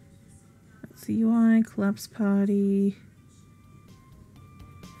that's the UI, collapse party.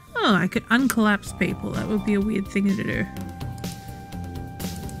 Oh, I could uncollapse people, that would be a weird thing to do.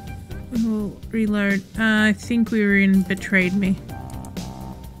 We'll reload. I think we were in Betrayed Me.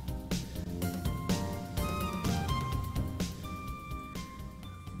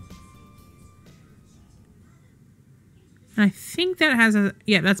 I think that has a...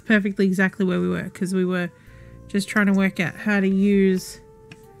 Yeah, that's perfectly exactly where we were, because we were just trying to work out how to use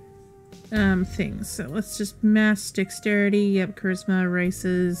things. So let's just mass dexterity. Yep, charisma,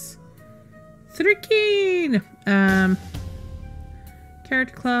 races. Thrikin!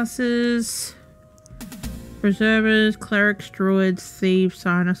 Character classes. Preservers, clerics, druids, thieves,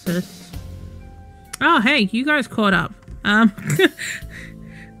 sinuses. Oh, hey, you guys caught up. I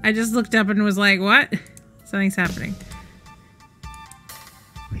just looked up and was like, what? Something's happening.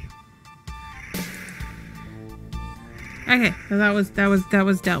 Okay, so that was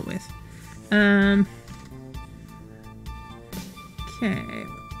dealt with. Okay.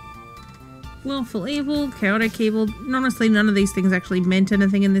 Willful evil, chaotic evil. Honestly, none of these things actually meant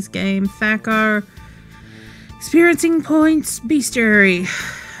anything in this game. Thacker. Experiencing points. Bestiary.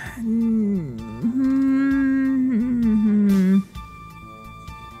 I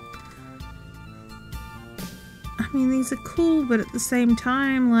mean, these are cool, but at the same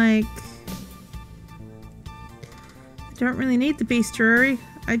time, like... Don't really need the bestiary.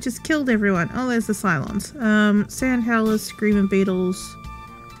 I just killed everyone. Oh, there's the Cylons. Sandhowlers, Screaming Beetles,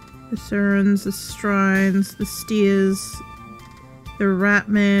 the Surans, the Strines, the Steers, the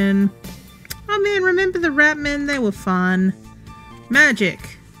Ratmen. Oh man, remember the Ratmen? They were fun. Magic.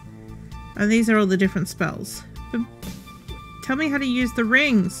 And these are all the different spells. But tell me how to use the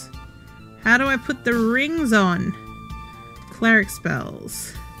rings. How do I put the rings on? Cleric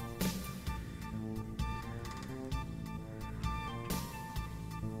spells.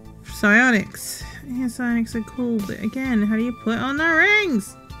 Psionics. Yeah, psionics are cool, but again, how do you put on the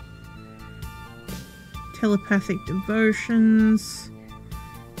rings? Telepathic devotions.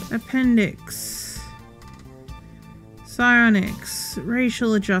 Appendix. Psionics.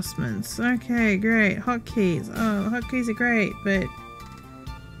 Racial adjustments. Okay, great. Hotkeys. Oh, hotkeys are great, but...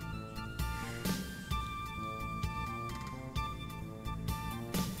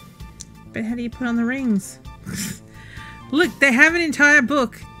 But how do you put on the rings? Look, they have an entire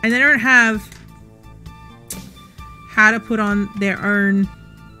book, and they don't have how to put on their own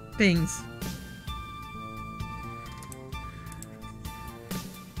things.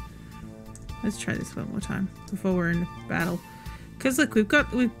 Let's try this one more time before we're in battle. Because look, we've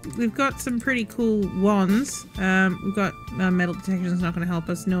got some pretty cool wands. We've got metal detection is not going to help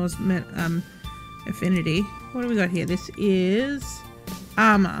us. Nor affinity. What do we got here? This is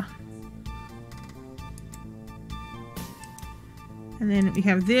armor. And then we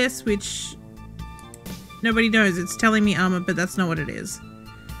have this, which nobody knows. It's telling me armor, but that's not what it is.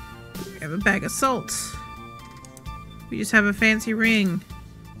 We have a bag of salt. We just have a fancy ring.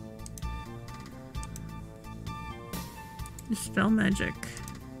 Dispel magic.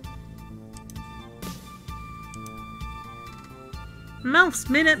 Mouse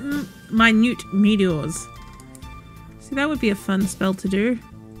minute minute meteors. See, that would be a fun spell to do.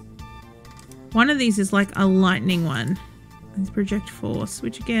 One of these is like a lightning one. It's project force,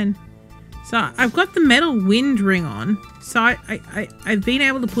 which again, so I've got the metal wind ring on, so I've been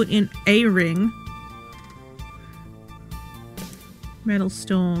able to put in a ring. Metal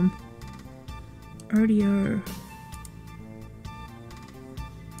storm. Rodeo.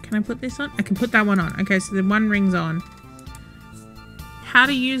 Can I put this on? I can put that one on. Okay, so the one ring's on. How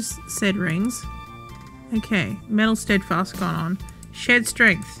to use said rings. Okay, metal steadfast gone on. Shed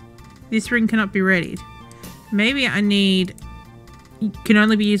strength. This ring cannot be readied. Maybe I need... Can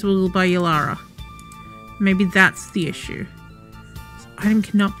only be usable by Yalara. Maybe that's the issue. This item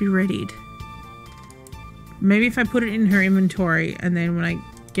cannot be readied. Maybe if I put it in her inventory and then when I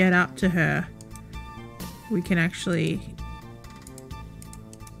get up to her, we can actually...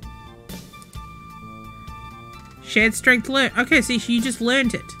 Shared strength learned. Okay, see, you just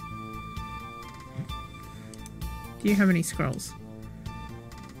learned it. Do you have any scrolls?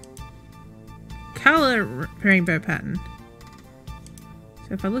 Color rainbow pattern.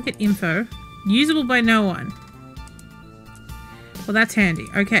 So if I look at info, usable by no one. Well, that's handy.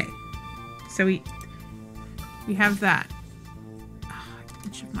 Okay. So we have that. Oh,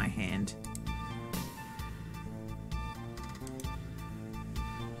 itch of my hand.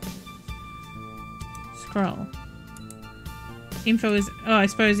 Scroll. Info is... Oh, I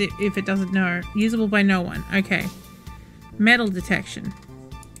suppose if it doesn't know. Usable by no one. Okay. Metal detection.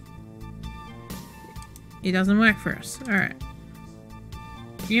 It doesn't work for us. Alright.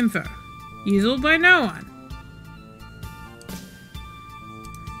 Info. Usable by no one.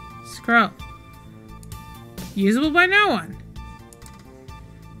 Scroll. Usable by no one.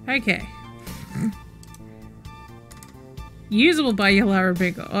 Okay. Usable by Yalara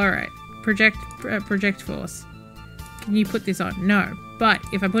Biggle. Alright. Project force. Can you put this on? No. But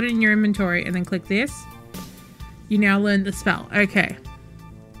if I put it in your inventory and then click this, you now learn the spell. Okay.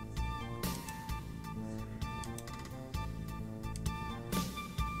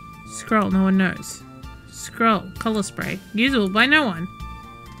 Scroll. No one knows. Scroll. Color spray. Usable by no one.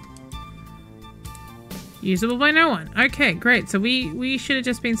 Usable by no one. Okay, great. So we should have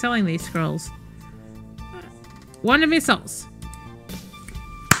just been selling these scrolls. Wonder missiles.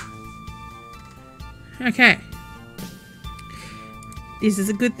 Okay. This is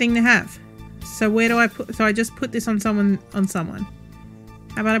a good thing to have. So where do I put... So I just put this on someone.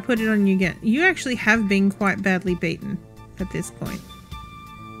 How about I put it on you again? You actually have been quite badly beaten at this point.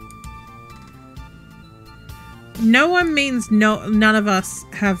 No one means none of us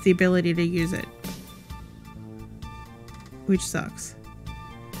have the ability to use it. Which sucks.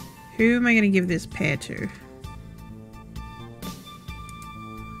 Who am I going to give this pair to?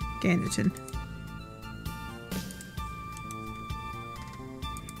 Ganderton.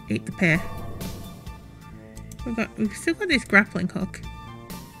 Eat the pear. We've still got this grappling hook.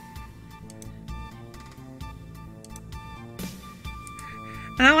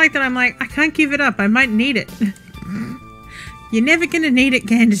 And I like that I'm like, I can't give it up. I might need it. You're never gonna need it,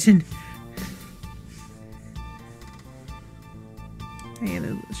 Ganderton. I get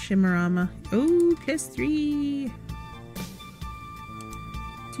a shimmer armor. Oh, +3.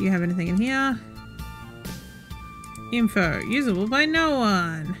 Do you have anything in here? Info. Usable by no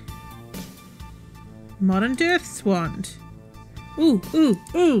one. Modern Death's Wand. Ooh, ooh,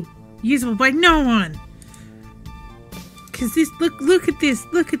 ooh. Usable by no one. Cause this, look at this.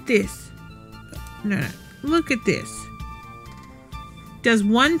 Look at this. No. Look at this. Does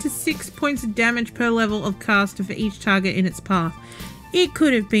 1 to 6 points of damage per level of caster for each target in its path. It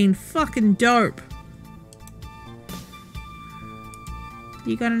could have been fucking dope.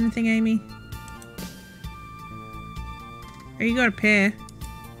 You got anything, Amy? Oh, you got a pair.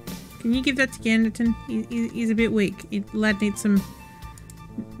 Can you give that to Ganderton? He's a bit weak. Lad needs some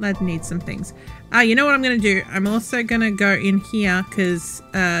things. You know what I'm gonna do? I'm also gonna go in here because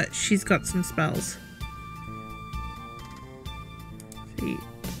she's got some spells. So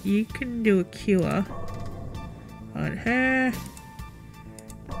you can do a cure on her.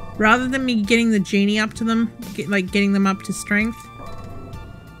 Rather than me getting the genie up to them, getting them up to strength,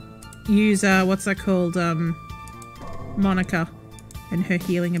 use what's that called? Monica and her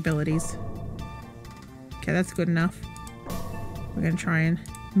healing abilities. Okay, that's good enough. We're gonna try and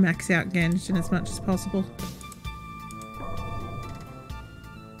max out Ganderton as much as possible.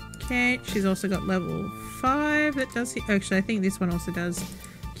 Okay, she's also got level 5 that does... Actually, I think this one also does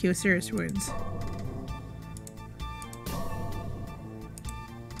cure serious wounds.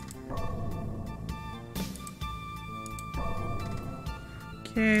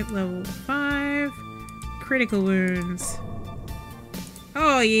 Okay, level 5. Critical wounds.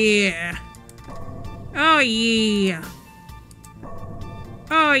 Oh yeah. Oh yeah.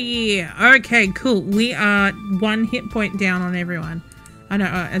 Oh yeah. Okay, cool. We are 1 hit point down on everyone. I know,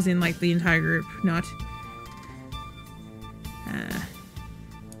 as in like the entire group, not.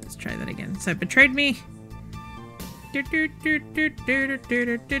 Let's try that again. So betrayed me.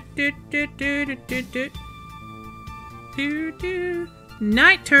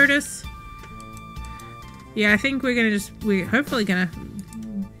 Night tortoise. Yeah, I think we're hopefully gonna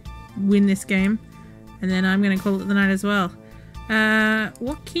win this game. And then I'm gonna call it the night as well.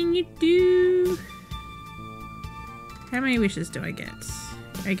 What can you do? How many wishes do I get?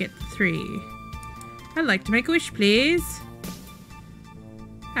 I get 3. I'd like to make a wish, please.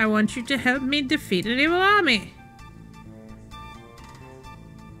 I want you to help me defeat an evil army.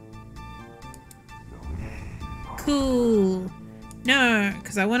 Cool. No,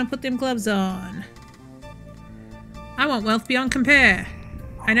 because I want to put them gloves on. I want wealth beyond compare.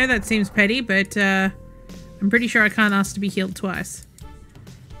 I know that seems petty, but I'm pretty sure I can't ask to be healed twice.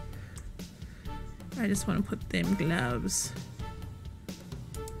 I just want to put them gloves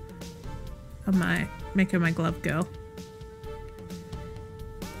on make her my glove girl.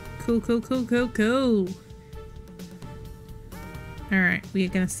 Cool, cool, cool, cool, cool. Alright, we are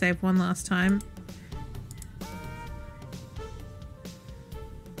going to save one last time.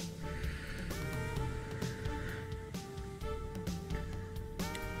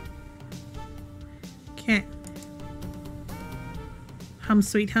 Okay. Hum,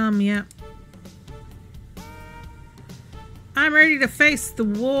 sweet hum, yeah. I'm ready to face the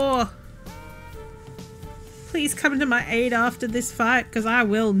war. Please come to my aid after this fight, because I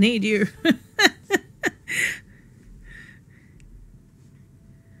will need you.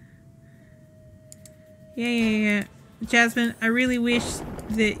 Yeah. Jasmine, I really wish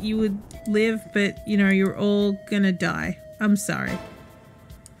that you would live, but, you know, you're all gonna die. I'm sorry.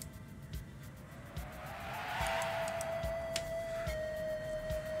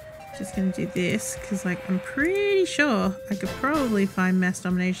 Just gonna do this, because, like, I'm pretty sure I could probably find mass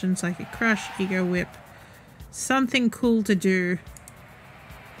domination, so I could crush, ego whip. Something cool to do.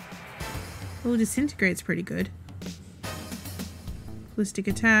 Oh, disintegrate's pretty good. Ballistic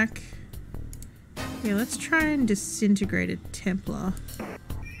attack. Yeah, let's try and disintegrate a Templar.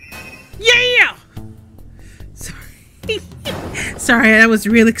 Yeah! Sorry. Sorry, that was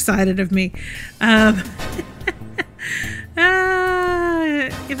real excited of me.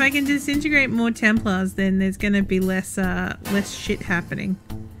 If I can disintegrate more Templars, then there's gonna be less shit happening.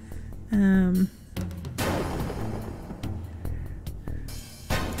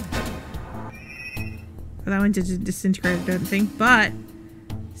 That one didn't disintegrate, I don't think, but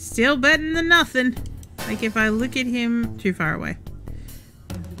still better than nothing. Like, if I look at him too far away.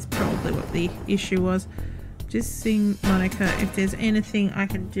 That's probably what the issue was. Just seeing Monica, if there's anything I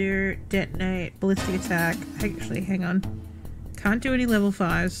can do. Detonate, ballistic attack. Actually, hang on. Can't do any level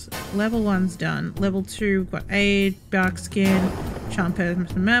 5s. Level 1's done. Level 2, got aid, bark skin, charm person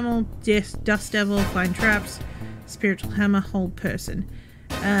mammal, dust devil, flying traps, spiritual hammer, hold person.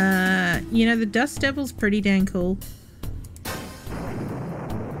 You know, the dust devil's pretty dang cool.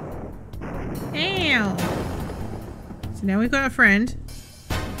 Ow! So now we've got a friend.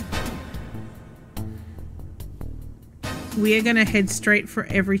 We are gonna head straight for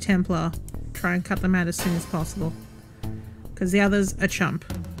every Templar. Try and cut them out as soon as possible. Because the others are chump.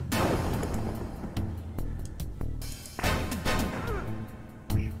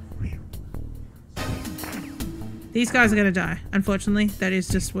 These guys are gonna die. Unfortunately, that is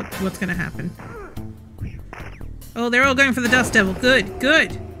just what's gonna happen. Oh, they're all going for the Dust Devil. Good,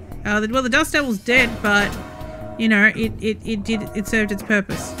 good. Well, the Dust Devil's dead, but you know, it served its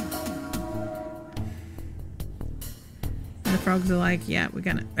purpose. And the frogs are like, yeah, we're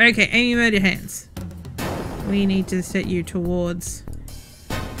gonna. Okay, aim your hands. We need to set you towards.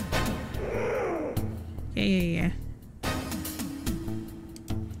 Yeah.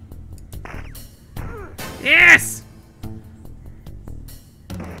 Yes!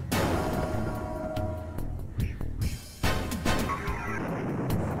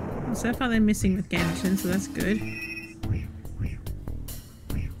 So far they're missing with Ganderton, so that's good.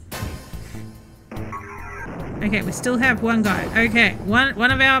 Okay, we still have one guy. Okay,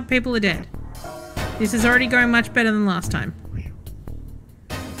 one of our people are dead. This is already going much better than last time.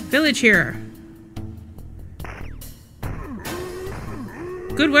 Village hero.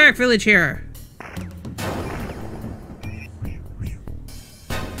 Good work, village hero.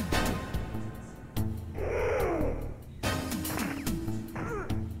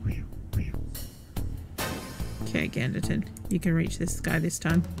 Okay, Ganderton, you can reach this guy this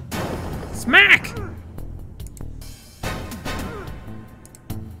time. Smack!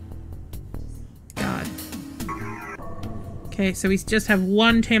 God. Okay, so we just have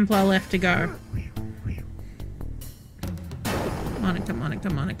one Templar left to go.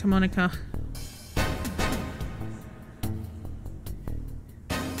 Monica.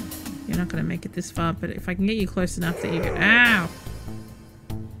 You're not gonna make it this far, but if I can get you close enough that you go. Ow!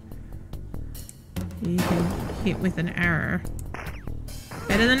 You can hit with an arrow.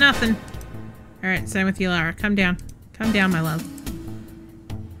 Better than nothing. Alright, same with you, Lara. Come down. Come down, my love.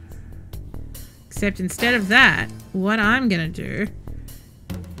 Except instead of that, what I'm gonna do...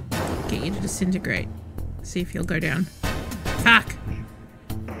 get you to disintegrate. See if you'll go down. Fuck!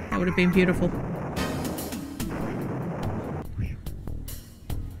 That would have been beautiful.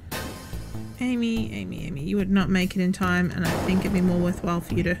 Amy, you would not make it in time, and I think it'd be more worthwhile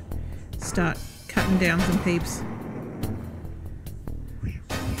for you to start cutting down some peeps.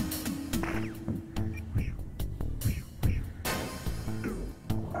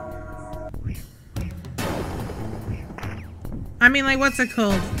 I mean, like, what's it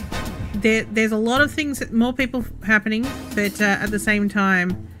called? There's a lot of things, more people happening, but at the same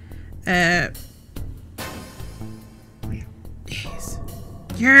time, yes.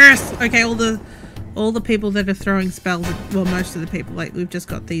 Yes. Okay, all the people that are throwing spells. Well, most of the people. Like, we've just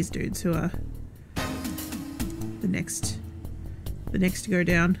got these dudes who are the next to go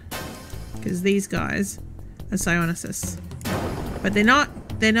down, because these guys are Psionicists, but they're not.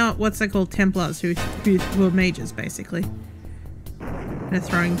 What's they called? Templars who are mages, basically. They're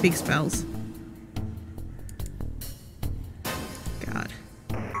throwing big spells. God.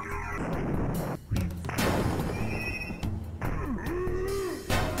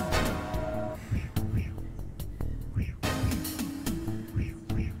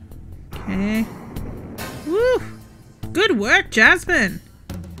 Okay. Woo! Good work, Jasmine!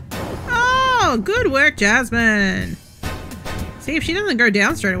 Oh, good work, Jasmine! See, if she doesn't go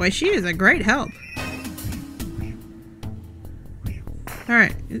down straight away, she is a great help.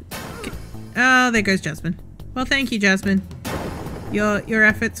 Alright. Oh, there goes Jasmine. Well, thank you, Jasmine. Your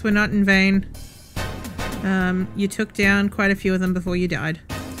efforts were not in vain. You took down quite a few of them before you died.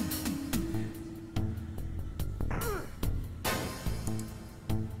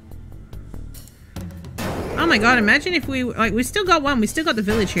 Oh my god, imagine if we still got one. We still got the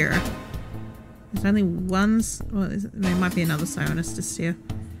village hero. There's only one. Well, there might be another Psionicist here.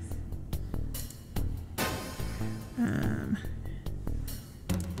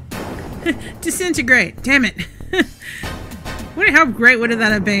 Disintegrate. Damn it. How great would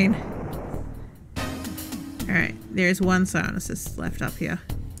that have been? Alright, there's one Psionicist left up here.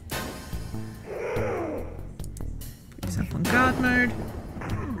 Put yourself on guard mode.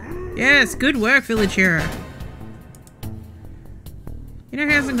 Yes, good work, village hero. You know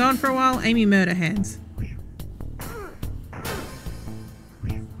who hasn't gone for a while? Amy Murder Hands.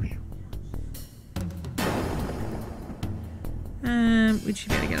 Would she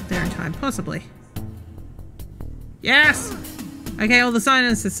be able to get up there in time? Possibly. Yes! Okay, all the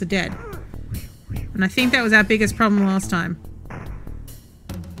Psionicists are dead. And I think that was our biggest problem last time.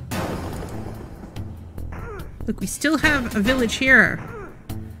 Look, we still have a village hero.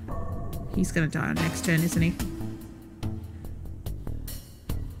 He's gonna die on next turn, isn't he?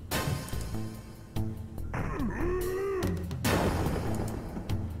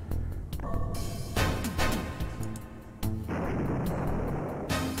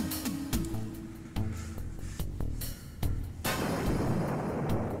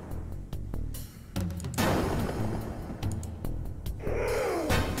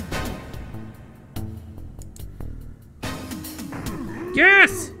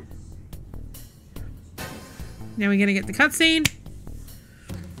 Yes! Now we're gonna get the cutscene.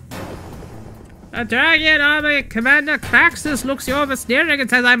 A dragon army Commander Craxus looks you over sneering and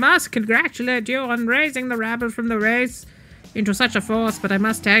says, I must congratulate you on raising the rabble from the race into such a force, but I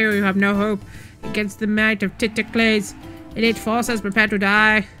must tell you, you have no hope against the might of Titicles. Elite forces prepare to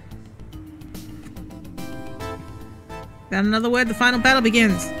die. Without another word, the final battle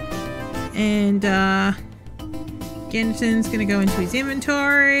begins. And, Genton's gonna go into his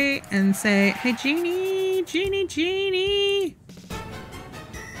inventory and say, hey, Genie! Genie! Genie!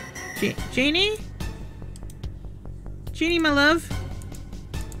 Genie? Genie, my love?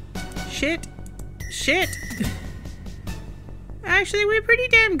 Shit. Shit. Actually, we're pretty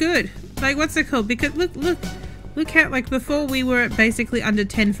damn good. Like, what's it called? Because, look how, like, before we were basically under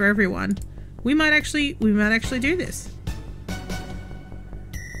 10 for everyone. We might actually do this.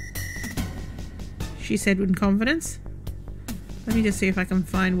 She said with confidence. Let me just see if I can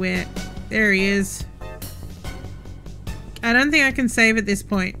find where... There he is. I don't think I can save at this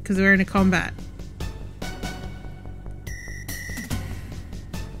point because we're in a combat.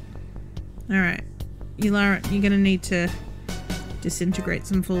 Alright. Lara, you're gonna need to disintegrate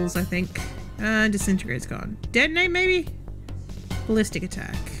some fools, I think. Disintegrate's gone. Detonate, maybe? Ballistic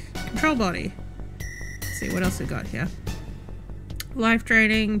attack. Control body. Let's see what else we got here. Life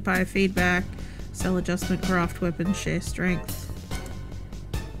training, biofeedback. Cell adjustment, craft weapon, share strength.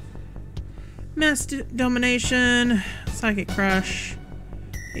 Mass domination, psychic crush,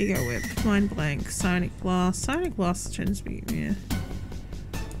 ego whip, mind blank, sonic blast. Sonic blast tends to be, yeah.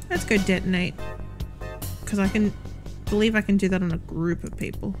 Let's go detonate. Because I can believe I can do that on a group of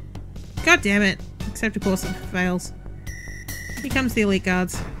people. God damn it. Except of course it fails. Here comes the elite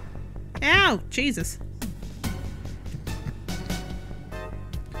guards. Ow! Jesus.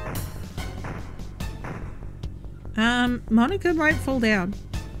 Monica might fall down.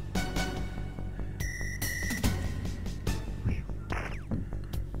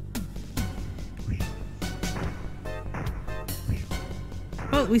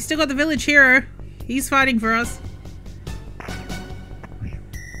 Well, we still got the village hero. He's fighting for us.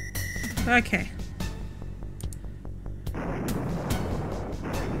 Okay.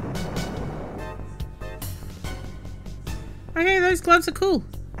 Okay, those gloves are cool.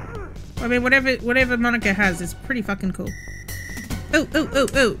 I mean, whatever Monica has is pretty fucking cool. Oh, oh, oh,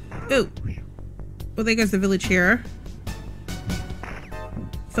 oh, oh. Well, there goes the village hero.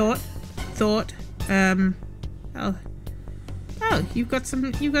 Thought. Oh, you've got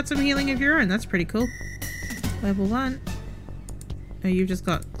some healing of your own. That's pretty cool. Level 1. Oh, you've just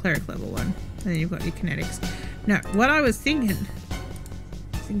got cleric level 1. And then you've got your kinetics. No, what I was thinking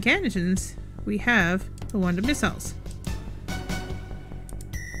is in Ganondorf's, we have the Wonder Missiles.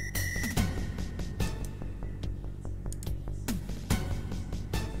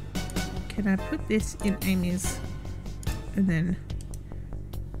 Can I put this in Amy's? And then...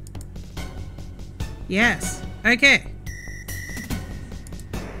 Yes! Okay!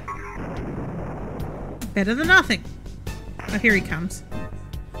 Better than nothing! Oh, here he comes.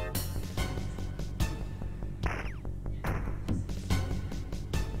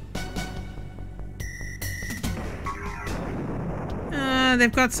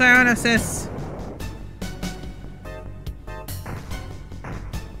 They've got Psionicis.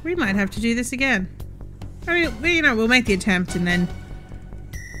 We might have to do this again. I mean, you know, we'll make the attempt and then...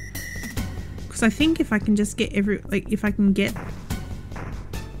 Because I think if I can just get if I can get...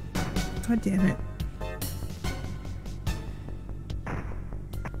 God damn it.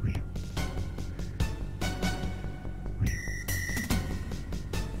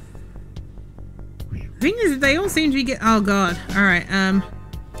 The thing is, they all seem to be oh god. Alright, out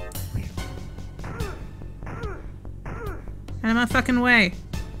of my fucking way.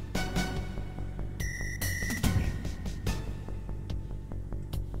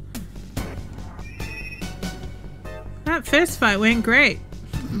 That first fight went great.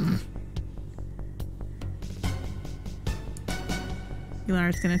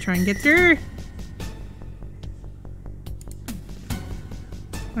 Yulara's gonna try and get through.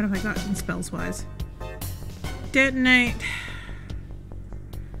 What have I got in spells wise? Detonate.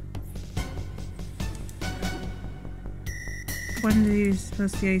 One to use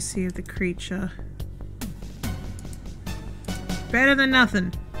plus the AC of the creature. Better than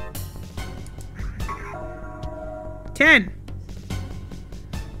nothing. 10.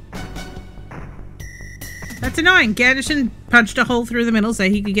 That's annoying. Ganondorf punched a hole through the middle so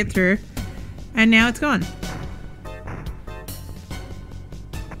he could get through. And now it's gone.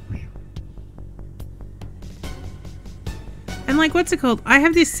 And like, what's it called? I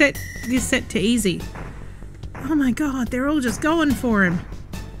have this set to easy. Oh my god, they're all just going for him.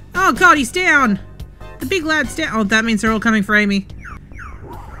 Oh god, he's down. The big lad's down. Oh, that means they're all coming for Amy.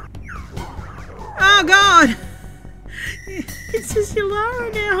 Oh god. It's just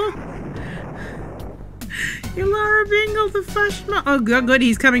Yulara now. Yulara Bingle the Fushma. Oh good, good,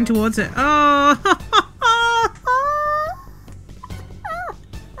 he's coming towards it. Oh.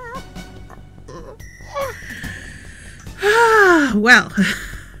 Well.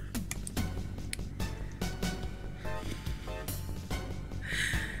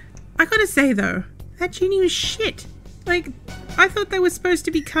 I gotta say though, that genie was shit. Like, I thought they were supposed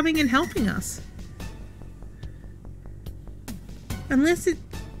to be coming and helping us. Unless it...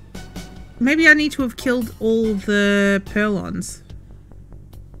 Maybe I need to have killed all the Purlons.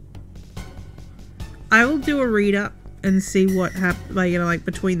 I will do a read up and see what happens, like, you know, like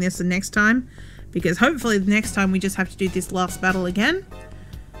between this and next time. Because hopefully the next time we just have to do this last battle again.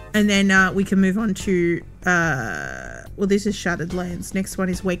 And then we can move on to... well, this is Shattered Lands. Next one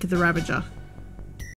is Wake of the Ravager.